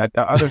the internet.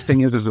 The other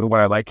thing is what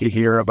I like to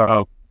hear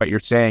about what you're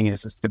saying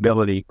is the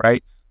stability,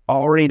 right?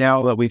 Already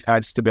now that we've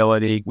had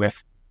stability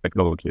with the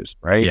coaches,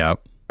 right? Yeah.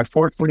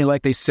 Unfortunately,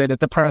 like they said at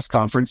the press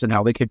conference and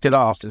how they kicked it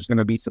off, there's going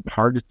to be some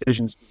hard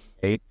decisions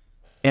made.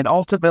 And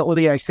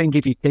ultimately, I think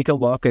if you take a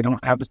look, I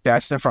don't have the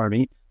stats in front of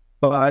me,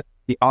 but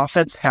the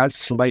offense has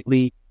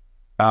slightly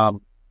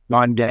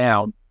gone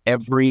down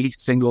every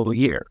single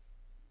year.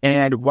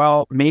 And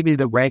while maybe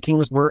the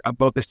rankings were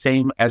about the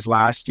same as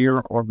last year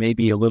or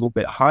maybe a little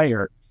bit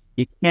higher,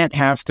 you can't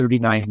have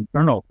 39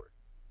 turnovers.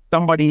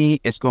 Somebody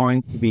is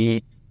going to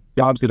be,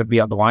 job's going to be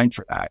on the line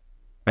for that,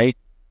 right?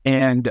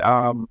 And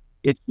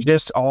it's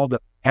just all the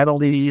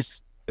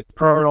penalties, the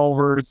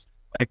turnovers.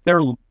 Like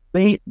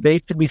they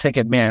should be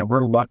thinking, man,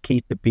 we're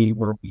lucky to be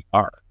where we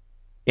are.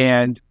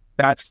 And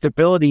that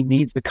stability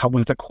needs to come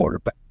with a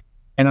quarterback.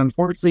 And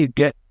unfortunately,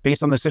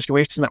 based on the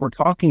situation that we're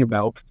talking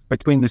about,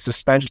 between the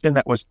suspension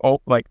that was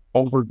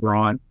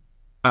overdrawn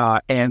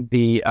and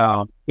the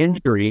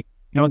injury,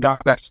 you don't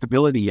got that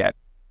stability yet.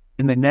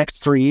 In the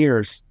next 3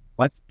 years,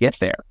 let's get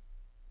there.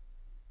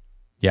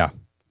 Yeah,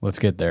 let's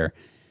get there.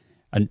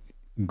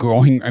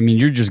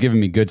 You're just giving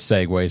me good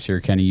segues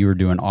here, Kenny. You were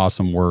doing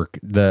awesome work.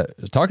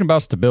 Talking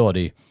about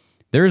stability,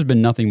 there has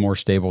been nothing more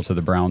stable to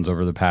the Browns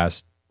over the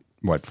past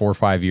 4 or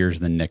 5 years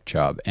than Nick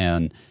Chubb.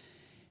 And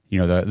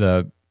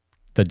the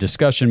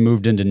discussion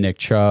moved into Nick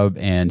Chubb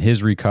and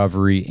his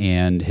recovery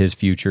and his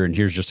future. And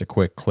here's just a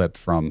quick clip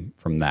from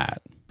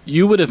that.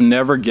 You would have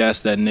never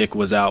guessed that Nick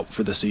was out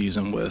for the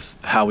season with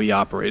how he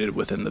operated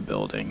within the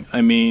building.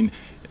 I mean,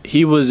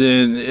 it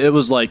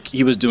was like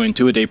he was doing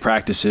 2-a-day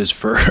practices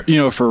for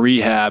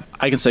rehab.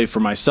 I can say for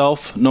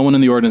myself, no one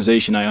in the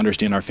organization, I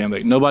understand our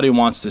family. Nobody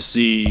wants to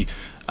see,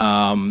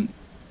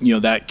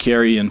 that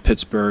carry in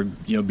Pittsburgh,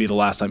 be the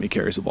last time he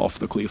carries the ball for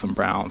the Cleveland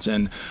Browns.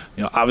 And,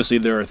 obviously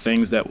there are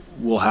things that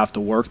we'll have to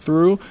work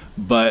through,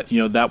 but,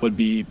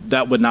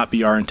 that would not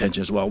be our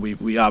intention as well.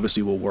 We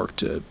obviously will work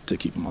to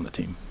keep him on the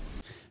team.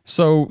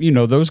 So,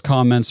 those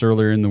comments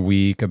earlier in the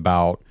week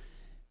about,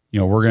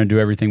 we're going to do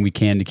everything we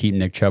can to keep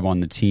Nick Chubb on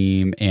the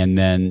team, and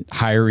then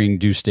hiring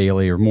Deuce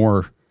Staley, or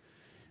more,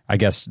 I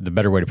guess the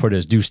better way to put it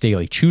is Deuce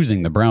Staley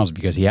choosing the Browns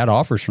because he had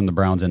offers from the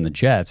Browns and the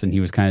Jets, and he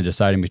was kind of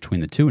deciding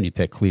between the two, and he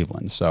picked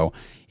Cleveland. So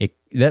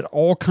that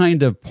all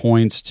kind of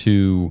points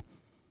to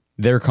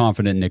they're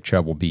confident Nick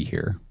Chubb will be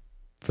here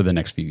for the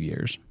next few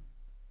years.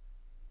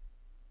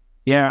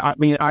 Yeah, I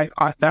mean, I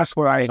that's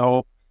what I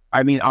hope.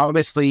 I mean,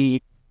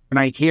 obviously, when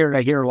I hear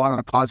a lot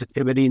of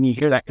positivity, and you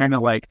hear that kind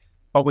of like,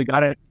 oh, we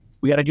got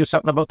to do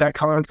something about that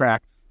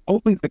contract.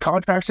 Hopefully the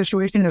contract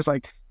situation is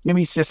like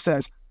Jimmy just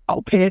says,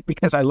 I'll pay it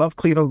because I love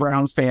Cleveland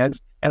Browns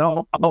fans, and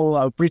I'll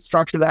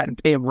restructure that and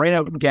pay him right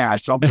out in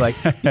cash. So I'll be like,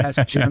 yes,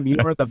 Jim, you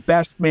are the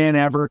best man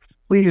ever.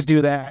 Please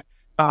do that.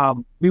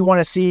 We want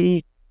to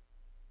see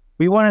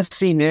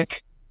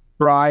Nick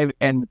thrive,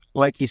 and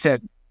like he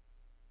said,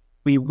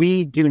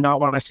 we do not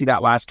want to see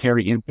that last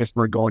carry in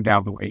Pittsburgh going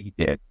down the way he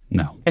did.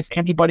 No, if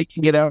anybody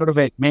can get out of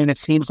it, man, it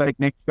seems like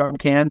Nick Chubb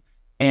can,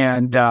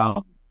 and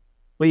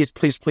please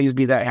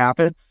be that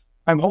happen.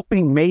 I'm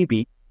hoping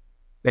maybe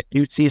that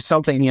you see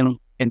something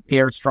in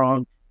Pierre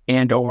Strong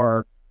and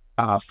or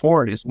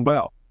Ford as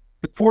well.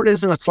 But Ford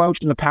isn't a slouch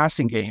in the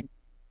passing game,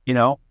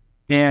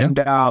 and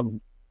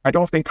I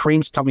don't think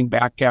Kareem's coming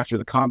back after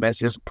the combat,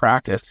 just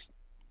practice.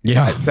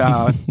 Yeah.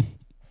 But,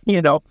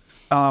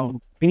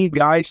 we need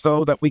guys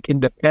though that we can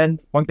depend.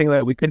 One thing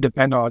that we could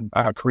depend on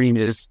Kareem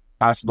is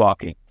pass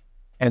blocking,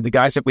 and the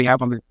guys that we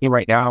have on the team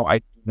right now, I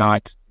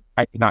cannot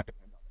depend on.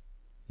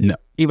 No,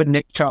 even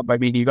Nick Chubb. I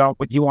mean,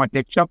 you want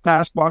Nick Chubb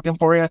pass blocking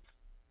for you?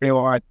 Or you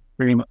want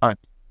Kareem Hunt,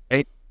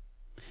 right?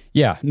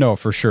 Yeah, no,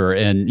 for sure.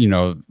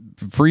 And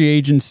free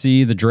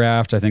agency, the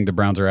draft. I think the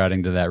Browns are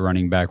adding to that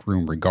running back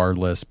room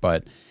regardless.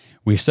 But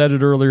we've said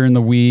it earlier in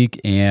the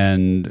week,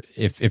 and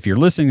if you're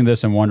listening to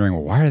this and wondering,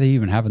 well, why are they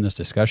even having this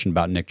discussion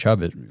about Nick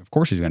Chubb? Of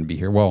course he's going to be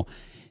here. Well,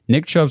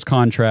 Nick Chubb's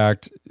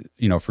contract,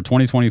 for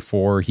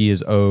 2024, he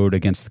is owed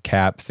against the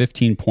cap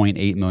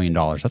 $15.8 million.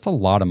 That's a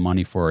lot of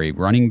money for a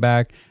running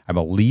back. I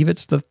believe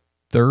it's either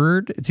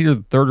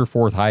the third or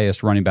fourth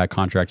highest running back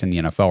contract in the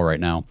NFL right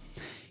now.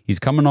 He's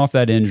coming off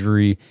that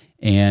injury,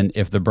 and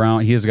if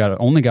he has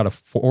only got a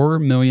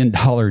 $4 million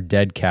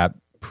dead cap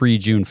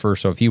pre-June 1st.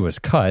 So if he was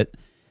cut,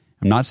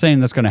 I'm not saying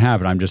that's going to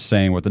happen. I'm just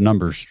saying what the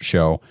numbers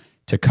show.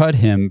 To cut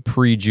him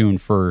pre-June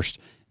 1st,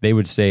 they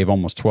would save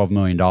almost $12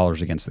 million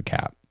against the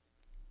cap.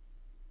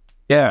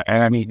 Yeah,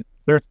 and I mean,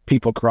 there's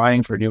people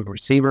crying for new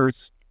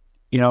receivers.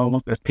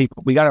 There's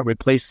people. We got to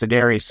replace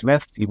Zadarius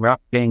Smith. We're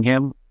not paying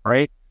him,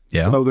 right?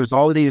 Yeah. So there's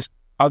all of these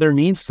other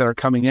needs that are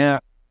coming in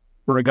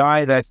for a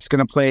guy that's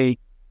going to play.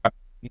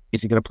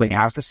 Is he going to play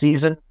half the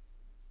season,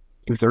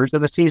 2/3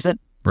 of the season?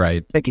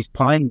 Right. I think he's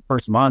playing the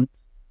first month.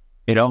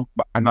 But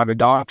I'm not a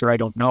doctor. I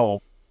don't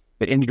know.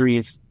 The injury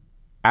is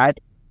at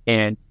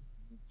and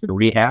to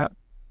rehab.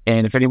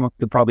 And if anyone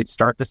could probably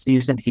start the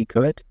season, he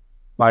could.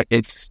 But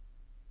it's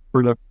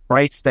for the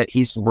price that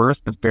he's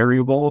worth, the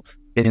variable,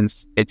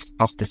 it's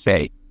tough to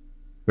say.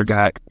 They're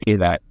going to pay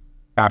that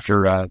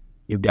after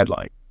your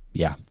deadline.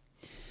 Yeah,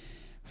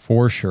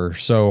 for sure.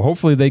 So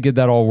hopefully they get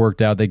that all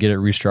worked out. They get it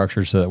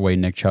restructured so that way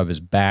Nick Chubb is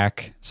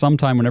back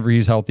sometime whenever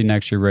he's healthy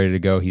next year, ready to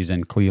go. He's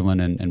in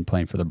Cleveland and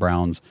playing for the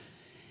Browns.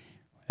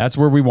 That's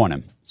where we want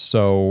him.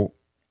 So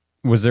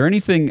was there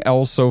anything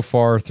else so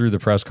far through the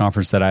press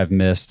conference that I've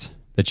missed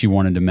that you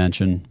wanted to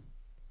mention?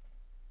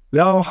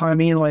 No, I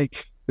mean,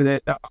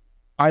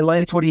 I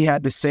liked what he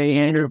had to say.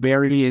 Andrew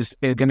Berry is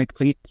going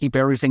to keep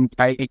everything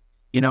tight.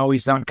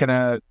 He's not going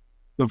to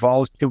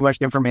divulge too much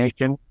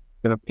information.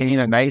 Going to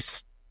paint a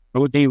nice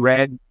rosy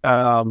red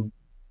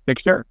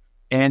picture.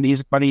 And he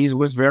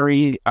was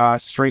very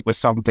straight with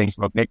some things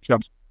about Nick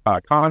Chubb's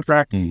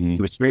contract. Mm-hmm.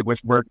 He was straight with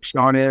where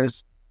Sean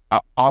is.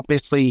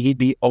 Obviously, he'd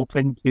be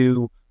open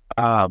to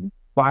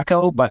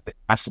Flacco, but it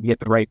has to be at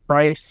the right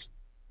price.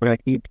 We're going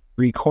to keep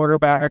 3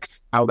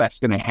 quarterbacks. How that's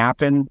going to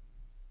happen?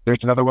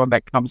 There's another one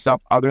that comes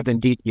up other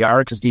than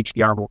DTR, because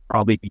DTR will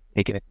probably be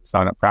taking it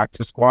on a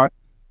practice squad.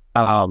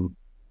 That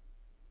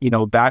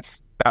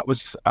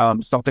was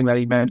something that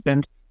he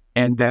mentioned.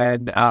 And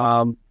then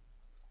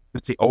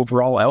it's the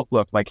overall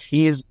outlook.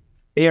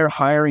 They are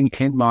hiring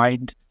in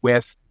mind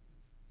with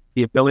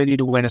the ability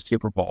to win a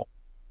Super Bowl.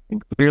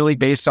 And clearly,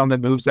 based on the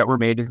moves that were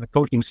made in the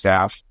coaching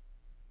staff,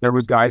 there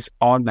was guys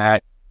on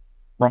that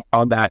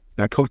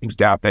coaching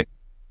staff that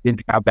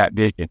didn't have that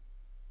vision,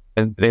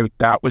 and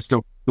that was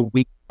the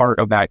weak part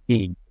of that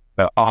team,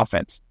 the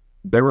offense.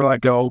 They were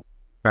let go,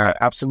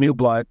 have some new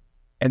blood,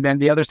 and then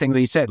the other thing that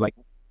he said,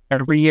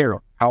 every year,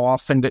 how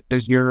often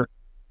does your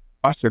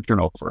roster turn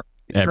over?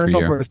 It turns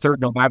over a third,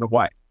 no matter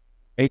what.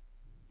 Right?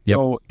 Yep.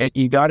 So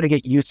you got to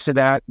get used to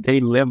that. They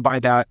live by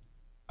that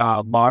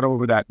motto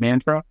or that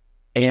mantra.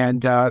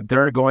 And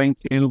they're going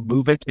to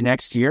move it to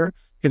next year,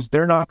 because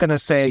they're not going to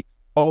say,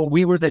 "Oh,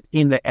 we were the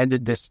team that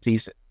ended this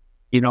season,"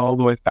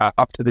 with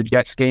up to the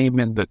Jets game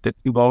and the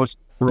 2 lows.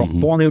 We're a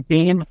whole new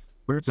team.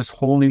 Where's this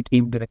whole new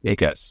team going to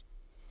take us?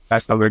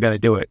 That's how they're going to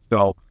do it.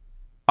 So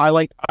I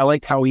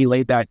liked how he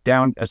laid that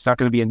down. It's not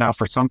going to be enough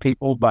for some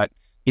people, but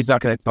he's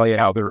not going to tell you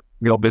how their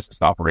real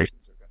business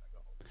operations are going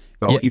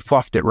to go. So he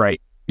fluffed it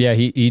right. Yeah,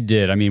 he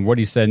did. I mean, what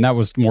he said, and that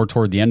was more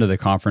toward the end of the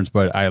conference,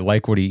 but I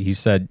like what he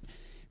said.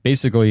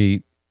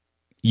 Basically,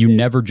 you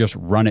never just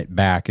run it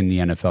back in the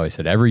NFL. He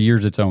said every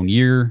year's its own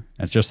year.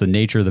 That's just the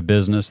nature of the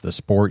business, the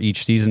sport.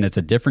 Each season, it's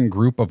a different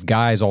group of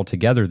guys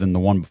altogether than the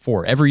one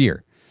before, every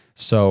year.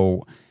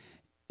 So,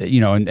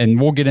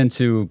 and we'll get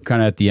into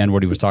kind of at the end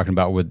what he was talking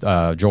about with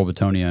Joel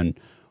Bitonio and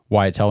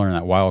Wyatt Teller in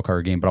that wild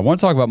card game. But I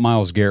want to talk about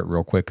Myles Garrett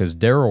real quick, because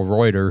Daryl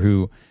Reuter,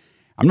 who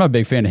I'm not a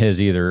big fan of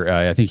his either.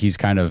 I think he's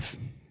kind of,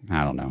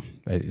 I don't know,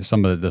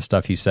 some of the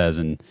stuff he says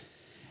and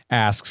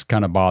asks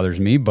kind of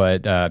bothers me,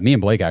 but me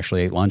and Blake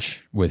actually ate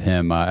lunch with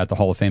him at the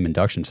Hall of Fame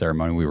induction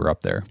ceremony. We were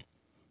up there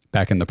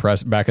back in the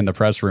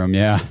press room.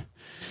 Yeah.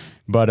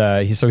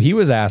 But so he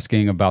was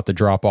asking about the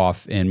drop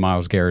off in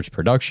Myles Garrett's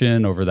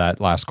production over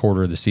that last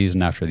quarter of the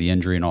season after the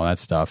injury and all that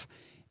stuff.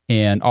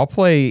 And I'll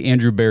play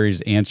Andrew Berry's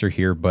answer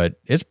here, but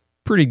it's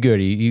pretty good.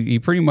 He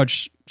pretty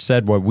much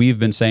said what we've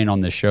been saying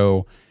on this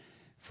show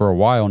for a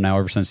while now,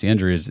 ever since the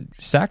injury, is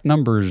sack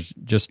numbers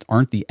just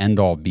aren't the end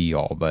all be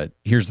all. But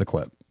here's the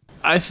clip.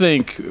 I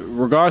think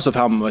regardless of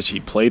how much he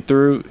played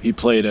through, he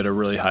played at a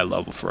really high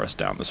level for us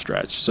down the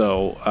stretch.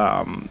 So,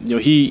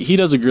 he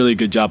does a really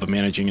good job of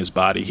managing his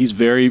body. He's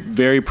very,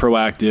 very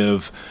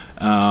proactive.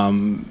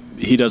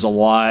 He does a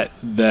lot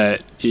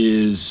that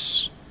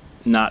is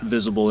not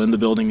visible in the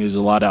building. He's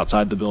a lot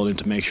outside the building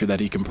to make sure that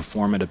he can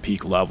perform at a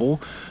peak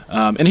level.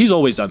 And he's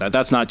always done that.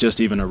 That's not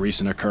just even a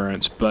recent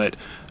occurrence. But,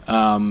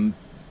 probably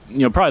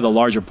the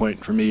larger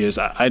point for me is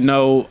I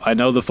know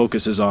the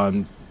focus is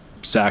on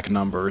sack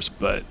numbers,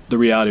 but the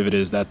reality of it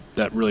is that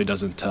really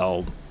doesn't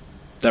tell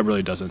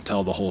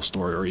the whole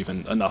story, or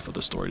even enough of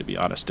the story, to be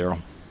honest,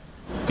 Daryl.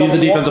 He's the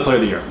defensive player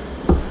of the year.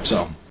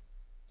 So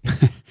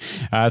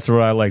that's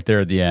what I like there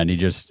at the end.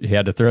 He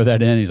had to throw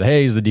that in. He's like,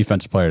 hey, he's the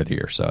defensive player of the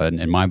year. So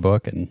in my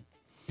book, and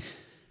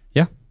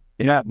yeah.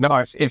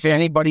 No, if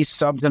anybody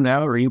subs him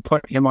out or you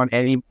put him on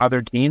any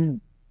other team,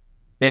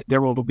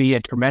 there will be a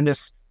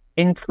tremendous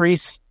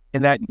increase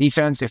in that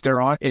defense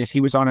if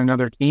he was on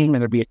another team,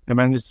 and there'd be a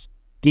tremendous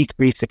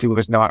decrease if he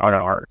was not on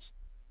ours.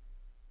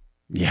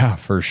 Yeah,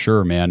 for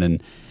sure, man.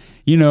 And,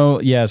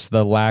 yes,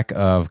 the lack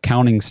of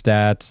counting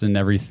stats and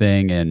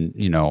everything, and,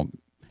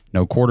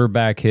 no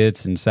quarterback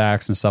hits and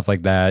sacks and stuff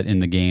like that in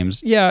the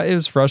games. Yeah, it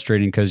was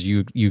frustrating because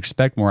you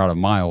expect more out of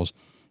Myles.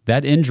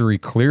 That injury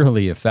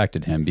clearly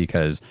affected him,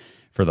 because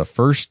for the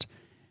first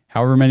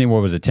however many,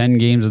 10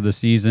 games of the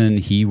season,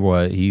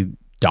 he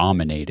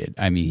dominated.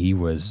 I mean, he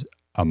was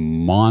a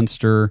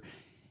monster.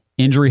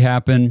 Injury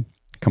happened,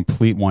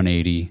 complete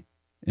 180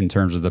 in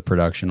terms of the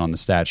production on the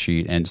stat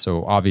sheet. And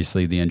so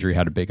obviously the injury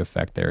had a big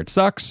effect there. It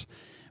sucks,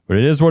 but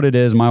it is what it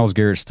is. Myles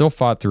Garrett still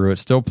fought through it,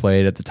 still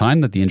played. At the time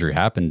that the injury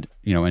happened,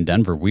 in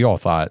Denver, we all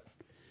thought,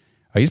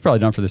 oh, he's probably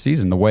done for the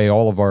season. The way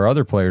all of our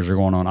other players are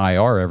going on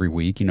IR every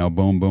week,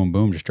 boom, boom,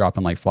 boom, just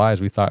dropping like flies.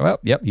 We thought, well,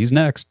 yep, he's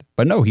next.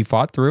 But no, he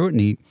fought through it,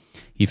 and he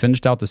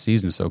finished out the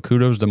season. So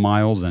kudos to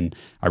Myles, and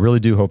I really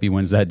do hope he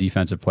wins that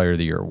Defensive Player of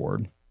the Year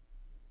award.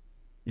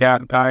 Yeah,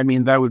 I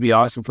mean, that would be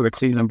awesome for the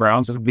Cleveland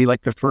Browns. It would be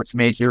like the first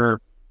major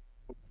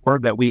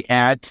award that we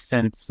had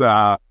since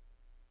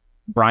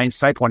Brian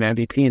Sipe won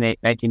MVP in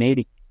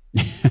 1980.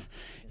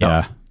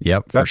 Yeah,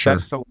 yep, for sure.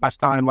 That's the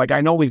last time. Like,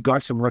 I know we've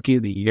got some Rookie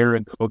of the Year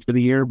and Coach of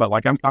the Year, but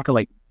like I'm talking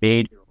like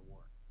major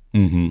award.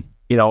 Mm-hmm.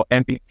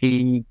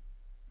 MVP,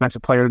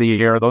 Defensive Player of the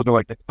Year. Those are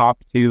like the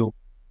top two.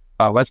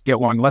 Let's get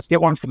one. Let's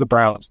get one for the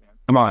Browns, man.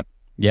 Come on.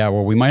 Yeah,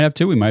 well, we might have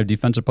two. We might have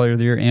Defensive Player of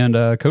the Year and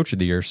Coach of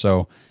the Year.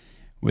 So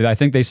I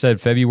think they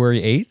said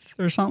February 8th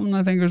or something,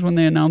 I think was when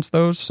they announced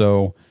those.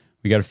 So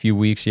we got a few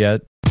weeks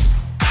yet.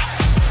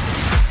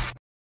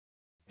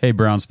 Hey,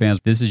 Browns fans,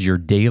 this is your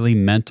daily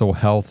mental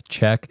health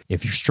check.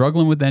 If you're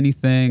struggling with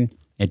anything,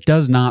 it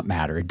does not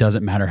matter. It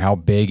doesn't matter how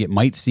big it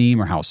might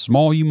seem or how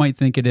small you might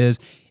think it is.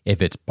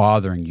 If it's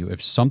bothering you,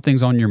 if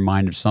something's on your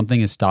mind, if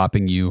something is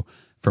stopping you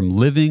from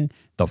living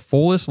the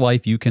fullest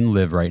life you can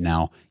live right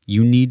now,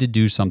 you need to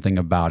do something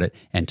about it.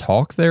 And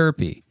talk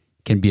therapy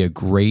can be a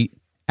great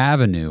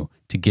avenue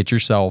to get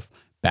yourself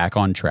back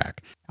on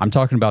track. I'm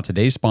talking about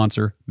today's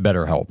sponsor,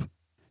 BetterHelp.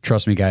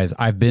 Trust me, guys,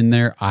 I've been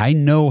there. I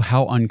know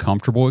how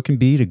uncomfortable it can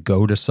be to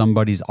go to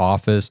somebody's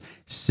office,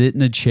 sit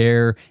in a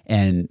chair,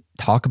 and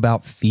talk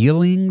about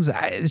feelings.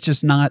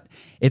 It's not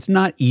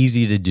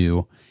easy to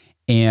do.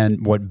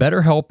 And what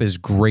BetterHelp is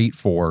great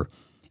for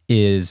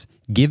is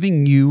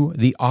giving you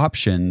the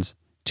options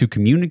to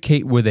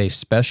communicate with a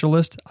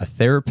specialist, a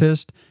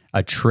therapist,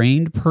 a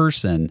trained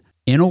person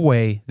in a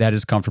way that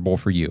is comfortable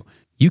for you.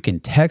 You can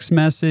text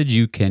message,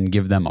 you can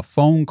give them a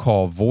phone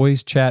call,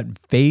 voice chat,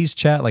 face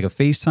chat, like a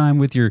FaceTime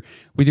with your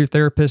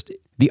therapist.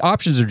 The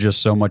options are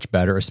just so much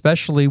better,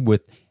 especially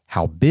with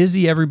how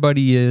busy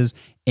everybody is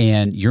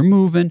and you're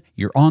moving,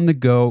 you're on the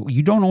go.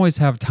 You don't always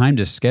have time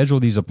to schedule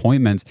these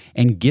appointments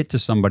and get to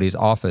somebody's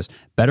office.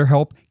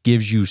 BetterHelp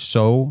gives you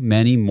so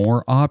many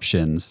more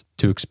options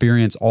to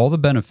experience all the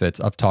benefits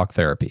of talk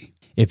therapy.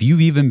 If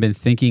you've even been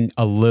thinking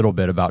a little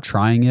bit about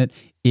trying it,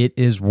 it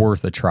is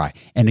worth a try.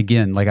 And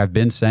again, like I've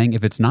been saying,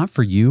 if it's not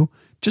for you,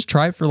 just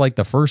try it for like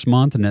the first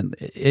month and then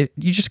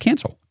you just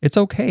cancel. It's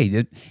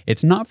okay.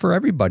 It's not for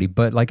everybody,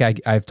 but like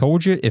I've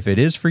told you, if it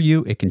is for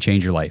you, it can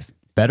change your life.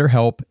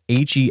 BetterHelp,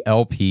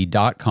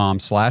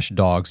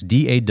 HELP.com/dogs,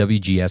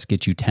 DAWGS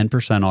gets you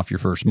 10% off your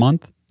first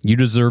month. You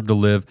deserve to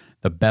live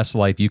the best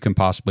life you can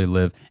possibly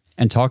live.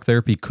 And talk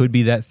therapy could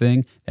be that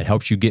thing that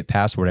helps you get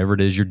past whatever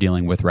it is you're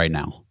dealing with right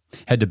now.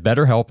 Head to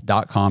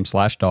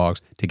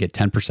betterhelp.com/dogs to get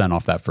 10%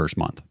 off that first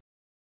month.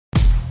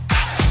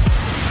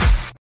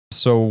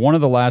 So one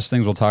of the last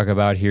things we'll talk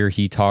about here,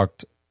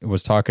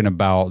 was talking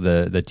about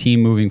the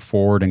team moving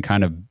forward and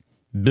kind of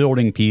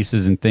building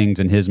pieces and things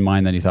in his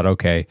mind that he thought,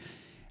 okay,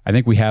 I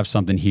think we have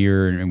something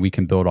here and we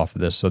can build off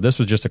of this. So this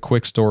was just a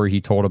quick story he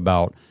told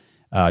about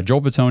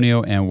Joel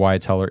Bitonio and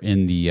Wyatt Teller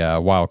in the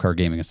wild card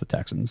game against the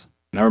Texans.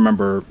 I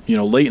remember,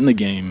 late in the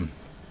game,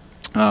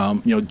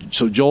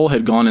 so Joel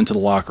had gone into the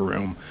locker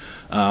room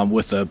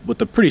with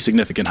a pretty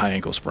significant high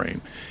ankle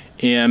sprain,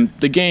 and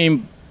the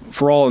game,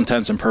 for all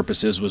intents and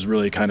purposes, was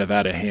really kind of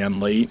out of hand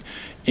late.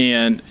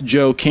 And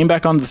Joe came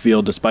back onto the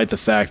field despite the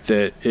fact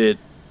that it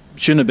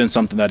shouldn't have been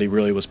something that he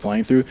really was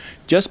playing through,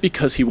 just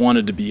because he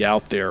wanted to be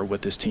out there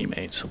with his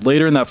teammates.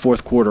 Later in that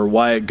fourth quarter,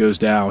 Wyatt goes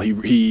down.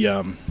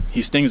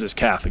 He stings his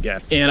calf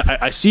again, and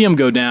I see him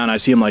go down. I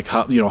see him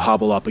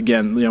hobble up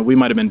again. We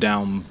might have been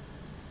down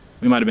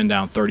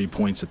 30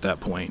 points at that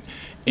point.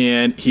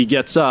 And he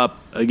gets up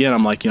again.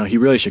 I'm like, he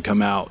really should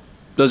come out.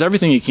 Does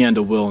everything he can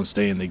to will and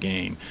stay in the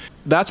game.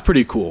 That's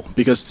pretty cool,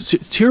 because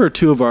here are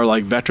two of our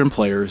veteran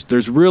players.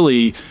 There's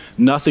really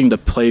nothing to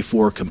play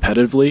for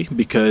competitively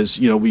because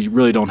we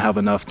really don't have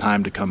enough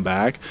time to come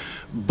back.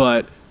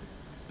 But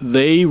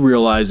they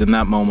realized in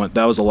that moment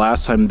that was the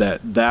last time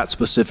that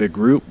specific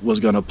group was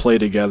going to play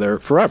together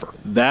forever.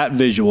 That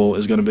visual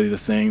is going to be the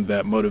thing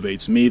that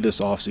motivates me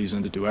this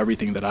offseason to do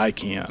everything that I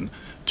can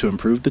to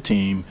improve the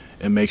team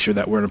and make sure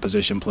that we're in a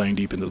position playing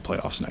deep into the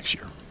playoffs next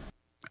year.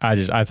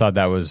 I thought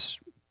that was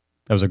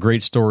a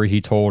great story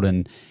he told,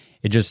 and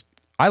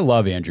I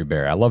love Andrew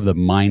Berry. I love the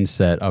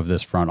mindset of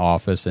this front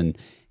office and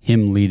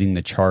him leading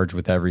the charge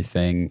with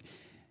everything.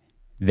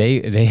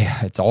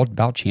 It's all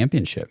about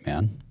championship,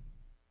 man.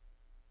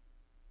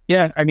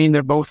 Yeah, I mean,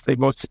 they both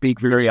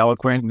speak very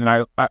eloquent,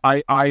 and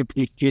I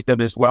appreciate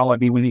them as well. I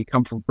mean, when you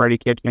come from Freddie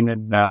Kitchen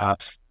and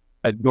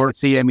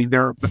Dorsey, I mean,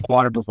 they're a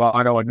lot of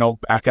bravado and no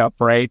backup,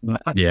 right? And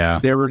yeah,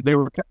 they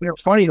were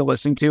funny to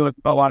listen to.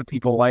 A lot of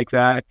people like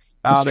that.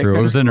 That's true.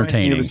 It was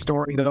entertaining. The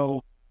story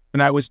though,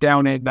 when I was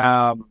down in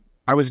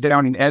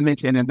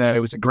Edmonton, and it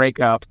was a Grey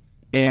Cup,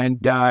 and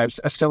it was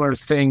a similar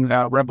thing.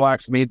 Red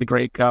Blacks made the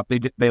Grey Cup.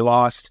 They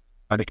lost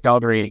to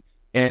Calgary,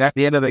 and at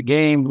the end of the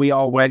game, we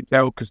all went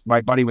out because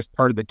my buddy was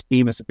part of the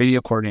team as a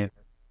video coordinator.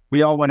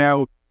 We all went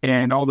out,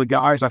 and all the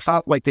guys, I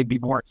thought like they'd be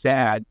more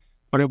sad,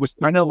 but it was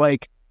kind of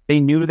like they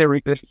knew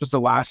this was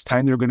the last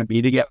time they were going to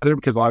be together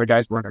because a lot of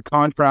guys were under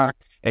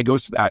contract. And it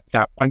goes to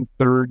that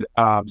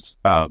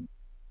 1/3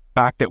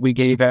 back that we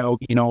gave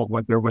out,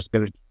 when there was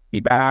going to be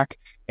back.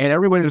 And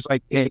everybody was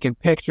like taking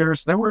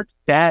pictures. They were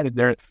sad. And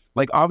they're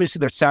like, obviously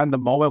they're sad in the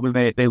moment when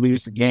they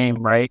lose the game,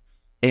 right?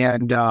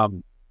 And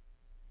I'm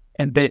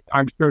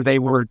sure they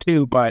were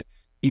too, but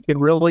you can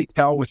really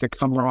tell with the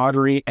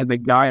camaraderie and the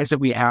guys that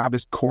we have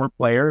as core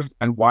players,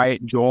 and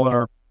Wyatt and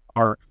Joel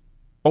are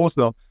both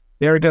of them,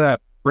 they're going to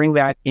bring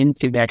that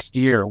into next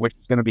year, which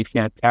is going to be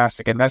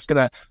fantastic. And that's going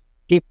to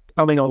keep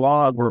coming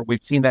along, where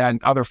we've seen that in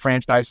other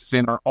franchises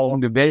in our own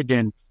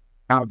division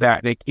have that.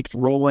 And it keeps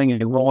rolling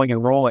and rolling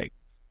and rolling.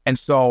 And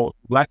so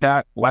let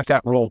that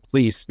roll,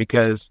 please,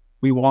 because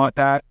we want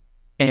that.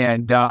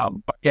 And I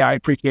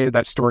appreciated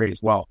that story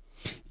as well.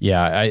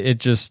 Yeah,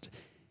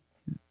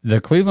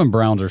 the Cleveland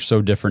Browns are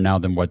so different now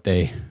than what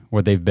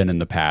they've been in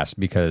the past,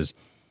 because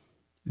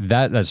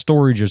that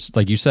story, just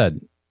like you said,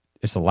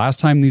 it's the last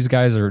time this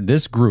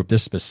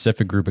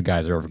specific group of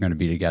guys are ever going to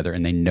be together,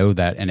 and they know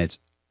that, and it's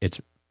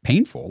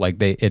painful.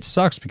 Like it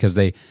sucks because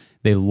they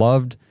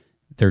loved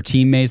their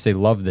teammates, they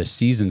loved this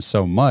season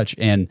so much,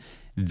 and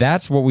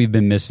that's what we've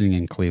been missing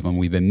in Cleveland.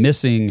 We've been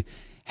missing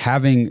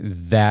having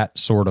that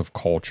sort of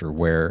culture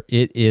where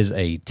it is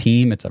a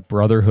team, it's a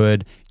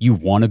brotherhood. You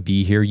want to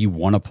be here, you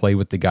want to play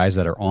with the guys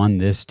that are on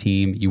this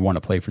team, you want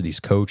to play for these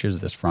coaches,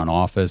 this front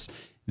office,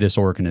 this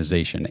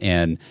organization,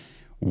 and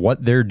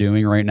what they're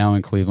doing right now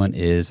in Cleveland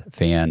is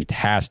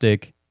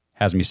fantastic.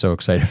 Has me so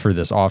excited for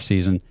this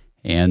offseason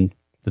and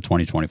the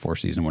 2024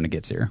 season when it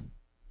gets here.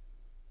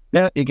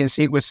 Yeah, you can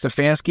see it with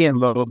Stefanski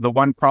and the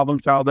one problem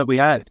child that we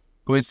had,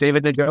 who was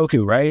David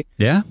Njoku, right?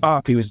 Yeah.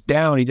 He was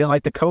down. He didn't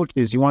like the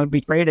coaches. He wanted to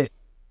be traded,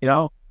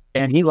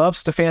 and he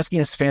loves Stefanski,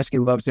 and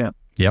Stefanski loves him.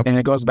 Yep. And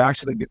it goes back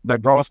to the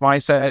growth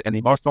mindset and the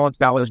emotional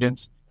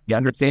intelligence. He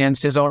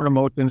understands his own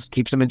emotions,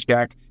 keeps them in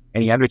check,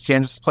 and he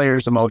understands his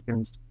players'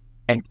 emotions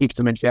and keeps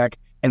them in check.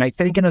 And I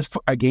think in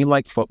a game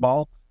like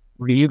football,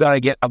 where you got to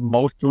get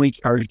emotionally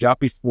charged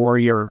up before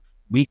your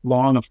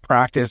week-long of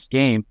practice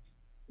game,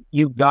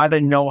 you got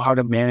to know how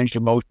to manage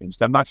emotions.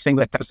 I'm not saying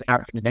that doesn't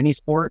happen in any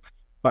sport,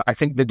 but I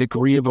think the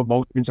degree of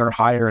emotions are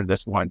higher in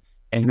this one.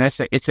 And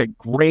it's a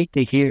great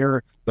to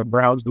hear the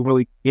Browns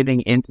really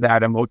getting into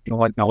that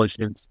emotional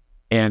intelligence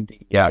and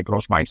the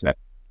growth mindset.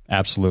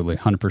 Absolutely,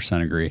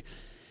 100% agree.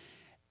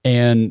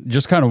 And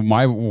just kind of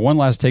my one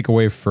last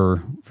takeaway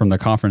from the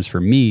conference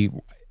for me,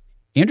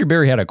 Andrew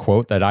Berry had a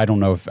quote that I don't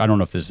know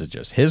if this is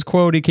just his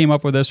quote, he came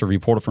up with this, or he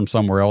pulled it from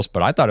somewhere else,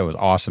 but I thought it was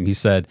awesome. He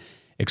said,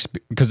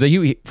 because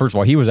first of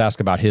all, he was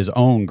asked about his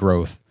own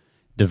growth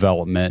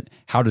development.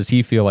 How does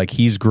he feel like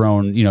he's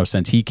grown,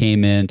 since he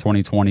came in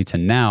 2020 to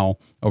now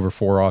over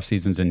 4 off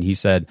seasons? And he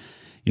said,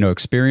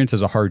 experience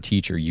is a hard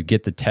teacher. You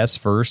get the tests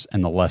first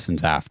and the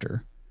lessons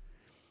after.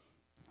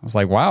 I was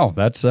like, wow,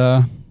 that's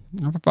I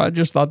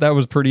just thought that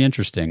was pretty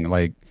interesting.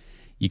 Like,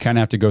 you kind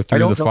of have to go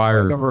through the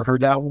fire. I've never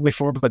heard that one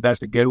before, but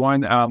that's a good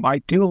one.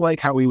 I do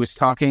like how he was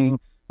talking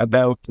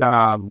about,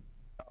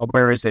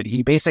 where is it?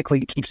 He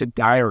basically keeps a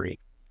diary.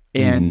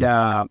 And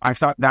I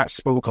thought that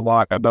spoke a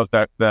lot about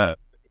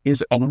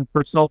his own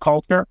personal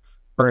culture.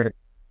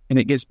 And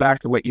it gets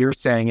back to what you're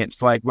saying.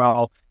 It's like,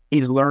 well,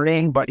 he's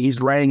learning, but he's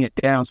writing it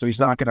down, so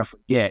he's not going to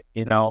forget,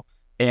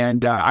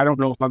 And I don't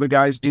know if other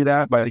guys do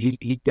that, but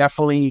he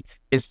definitely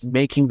is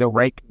making the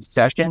right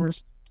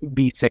concessions to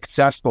be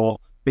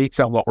successful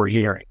based on what we're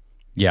hearing.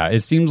 Yeah,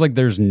 it seems like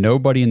there's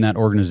nobody in that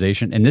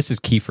organization, and this is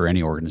key for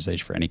any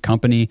organization, for any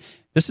company.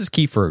 This is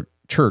key for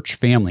church,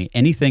 family,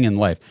 anything in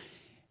life.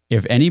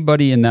 If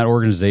anybody in that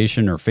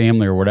organization or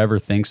family or whatever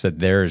thinks that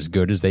they're as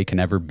good as they can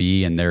ever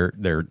be, and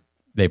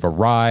they've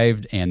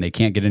arrived and they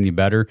can't get any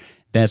better,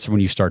 that's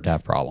when you start to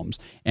have problems.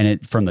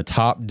 And from the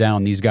top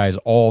down, these guys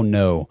all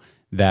know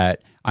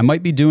that I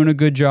might be doing a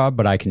good job,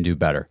 but I can do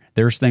better.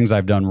 There's things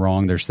I've done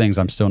wrong. There's things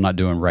I'm still not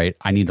doing right.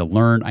 I need to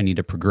learn. I need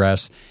to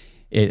progress.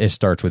 It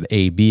starts with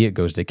AB. It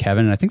goes to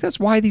Kevin. And I think that's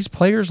why these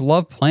players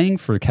love playing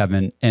for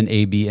Kevin and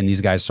AB and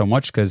these guys so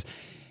much, because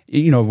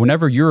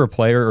whenever you're a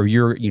player or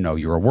you're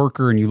a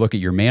worker and you look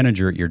at your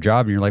manager at your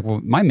job and you're like, well,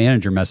 my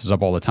manager messes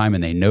up all the time,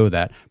 and they know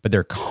that, but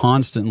they're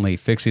constantly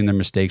fixing their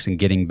mistakes and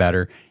getting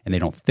better, and they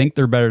don't think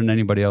they're better than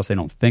anybody else. They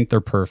don't think they're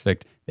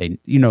perfect.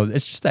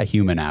 It's just that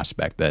human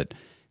aspect that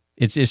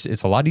it's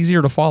a lot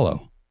easier to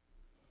follow.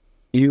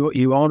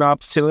 You own up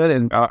to it,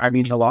 and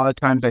a lot of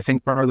times I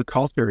think part of the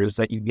culture is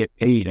that you get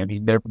paid.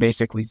 They're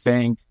basically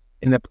saying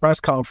in the press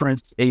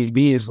conference,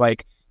 AB is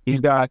like, he's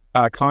got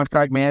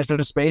contract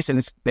management space, and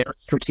it's their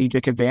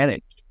strategic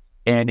advantage.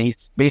 And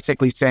he's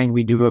basically saying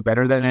we do it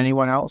better than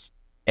anyone else.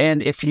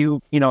 And if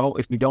you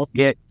don't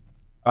get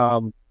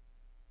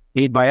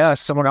paid by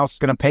us, someone else is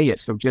going to pay you.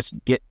 So just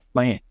get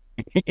playing.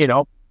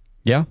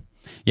 Yeah.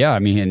 Yeah, I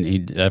mean, and he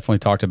definitely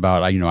talked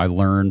about, I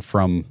learned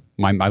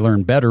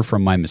better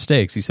from my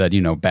mistakes. He said,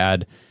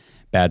 bad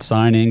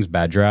signings,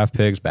 bad draft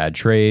picks, bad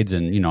trades.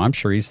 And, I'm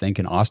sure he's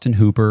thinking Austin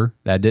Hooper,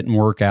 that didn't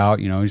work out.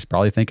 He's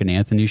probably thinking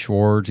Anthony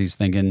Schwartz. He's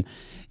thinking,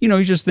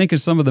 he's just thinking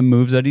some of the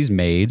moves that he's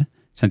made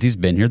since he's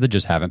been here that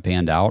just haven't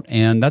panned out.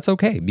 And that's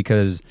okay,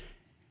 because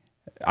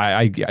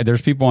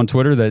there's people on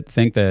Twitter that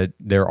think that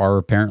there are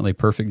apparently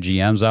perfect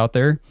GMs out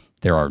there.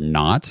 There are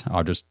not.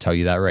 I'll just tell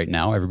you that right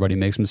now. Everybody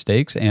makes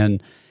mistakes,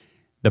 and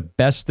the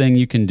best thing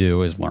you can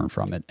do is learn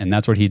from it. And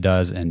that's what he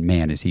does. And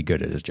man, is he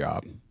good at his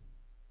job.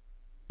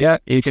 Yeah,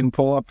 you can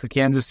pull up the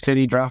Kansas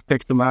City draft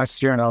pick from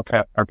last year and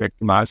our pick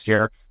from last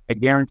year. I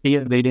guarantee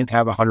you they didn't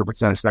have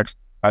 100%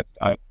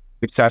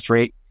 success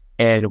rate,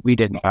 and we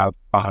didn't have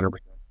 100%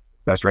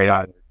 success rate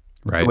either.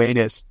 Right. The way it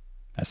is.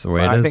 That's the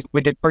way it is. I think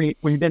we did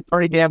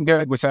pretty damn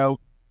good without,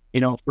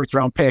 first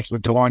round picks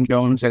with DeJuan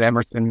Jones and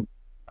Emerson.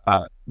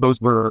 Those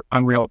were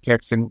unreal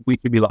picks, and we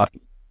could be lucky.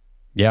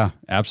 Yeah,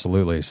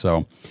 absolutely.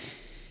 So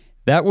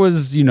that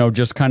was,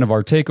 just kind of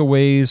our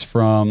takeaways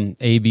from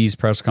AB's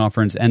press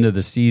conference, end of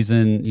the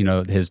season,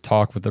 his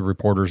talk with the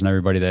reporters and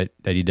everybody that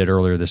he did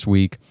earlier this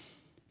week.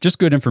 Just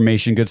good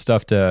information, good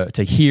stuff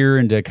to hear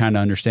and to kind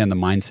of understand the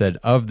mindset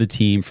of the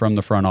team from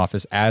the front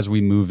office as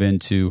we move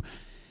into,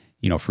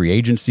 free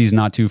agency's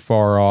not too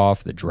far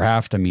off. The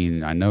draft, I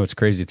mean, I know it's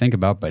crazy to think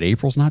about, but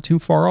April's not too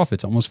far off.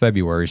 It's almost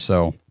February.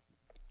 So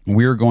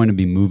we're going to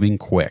be moving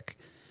quick.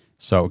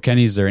 So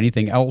Kenny, is there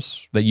anything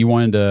else that you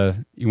wanted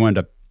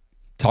to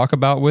talk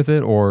about with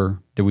it,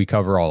 or did we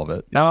cover all of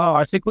it? No,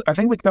 I think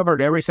we covered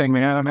everything,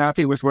 man. I'm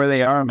happy with where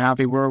they are. I'm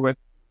happy where with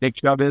Nick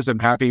Chubb is. I'm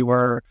happy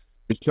where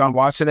Deshaun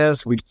Watson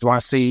is. We just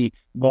want to see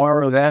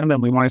more of them,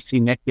 and we want to see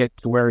Nick get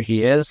to where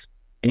he is,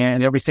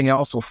 and everything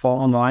else will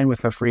fall in line with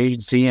the free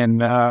agency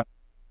and the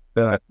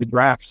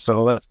draft.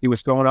 So let's see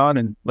what's going on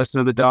and listen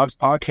to the Dogs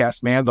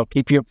podcast, man. They'll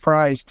keep you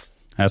apprised.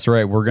 That's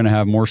right. We're going to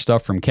have more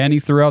stuff from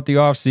Kenny throughout the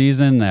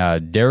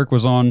offseason. Derek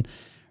was on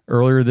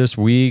earlier this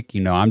week.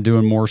 I'm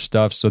doing more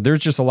stuff. So there's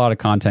just a lot of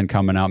content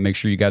coming out. Make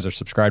sure you guys are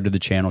subscribed to the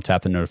channel.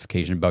 Tap the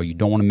notification bell. You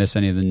don't want to miss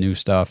any of the new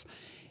stuff.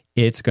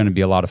 It's going to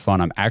be a lot of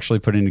fun. I'm actually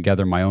putting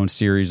together my own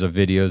series of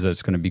videos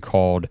that's going to be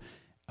called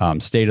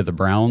State of the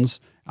Browns.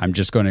 I'm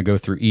just going to go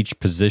through each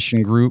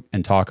position group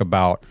and talk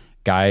about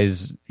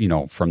guys,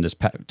 from this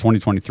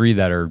 2023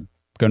 that are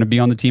going to be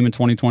on the team in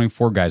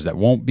 2024, guys that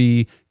won't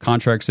be,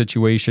 contract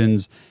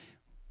situations,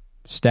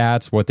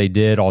 stats, what they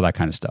did, all that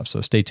kind of stuff.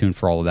 So stay tuned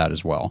for all of that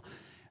as well.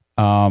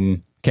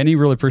 Kenny,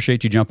 really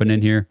appreciate you jumping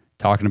in here,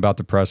 talking about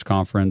the press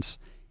conference,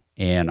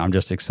 and I'm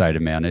just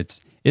excited, man.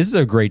 This is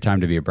a great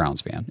time to be a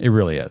Browns fan. It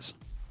really is.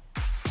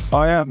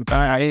 Oh, yeah.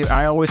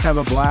 I always have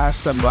a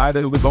blast. I'm glad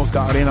that we both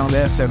got in on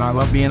this, and I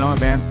love being on,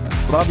 man.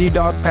 Love you,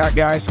 Dog Pack,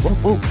 guys. Woo,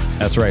 woo.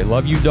 That's right.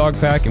 Love you, Dog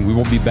Pack, and we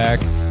will be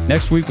back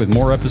next week with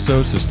more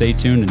episodes, so stay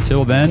tuned.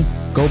 Until then,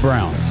 go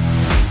Browns.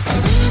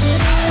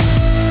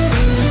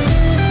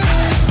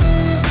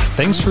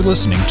 Thanks for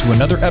listening to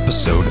another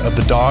episode of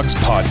the Dogs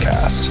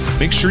Podcast.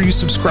 Make sure you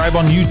subscribe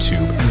on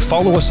YouTube and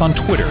follow us on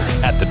Twitter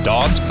at The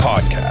Dogs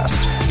Podcast.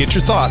 Get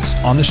your thoughts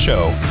on the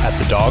show at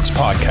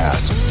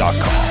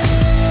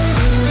thedogspodcast.com.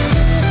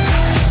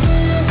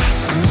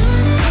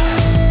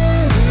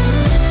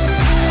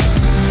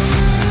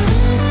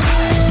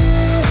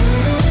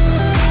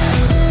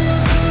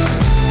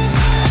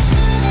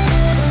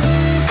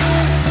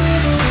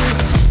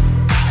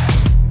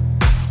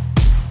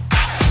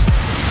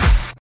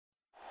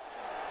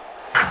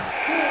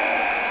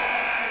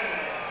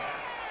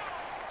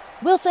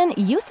 Wilson,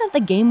 you sent the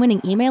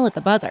game-winning email at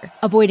the buzzer,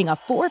 avoiding a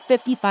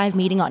 4:55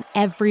 meeting on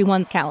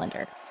everyone's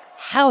calendar.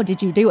 How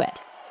did you do it?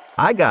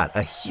 I got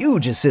a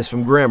huge assist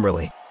from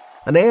Grammarly,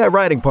 an AI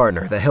writing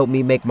partner that helped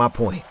me make my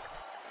point.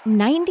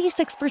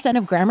 96%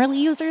 of Grammarly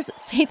users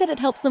say that it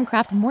helps them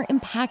craft more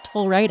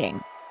impactful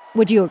writing.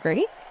 Would you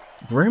agree?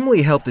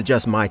 Grammarly helped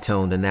adjust my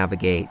tone to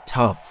navigate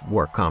tough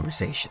work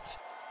conversations.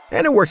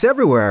 And it works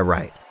everywhere I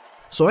write,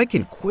 so I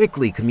can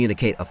quickly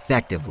communicate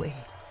effectively.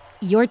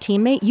 Your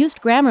teammate used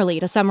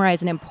Grammarly to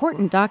summarize an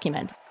important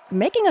document,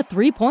 making a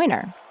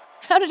 3-pointer.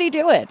 How did he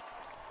do it?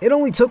 It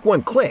only took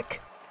one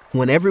click.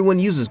 When everyone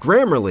uses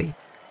Grammarly,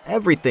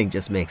 everything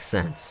just makes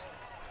sense.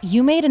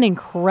 You made an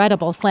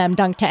incredible slam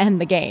dunk to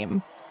end the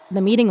game.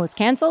 The meeting was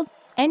canceled,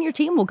 and your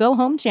team will go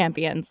home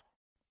champions.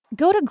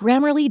 Go to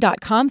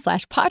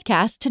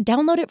Grammarly.com/podcast to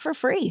download it for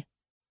free.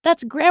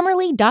 That's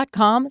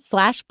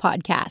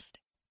Grammarly.com/podcast.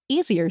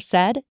 Easier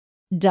said,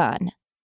 done.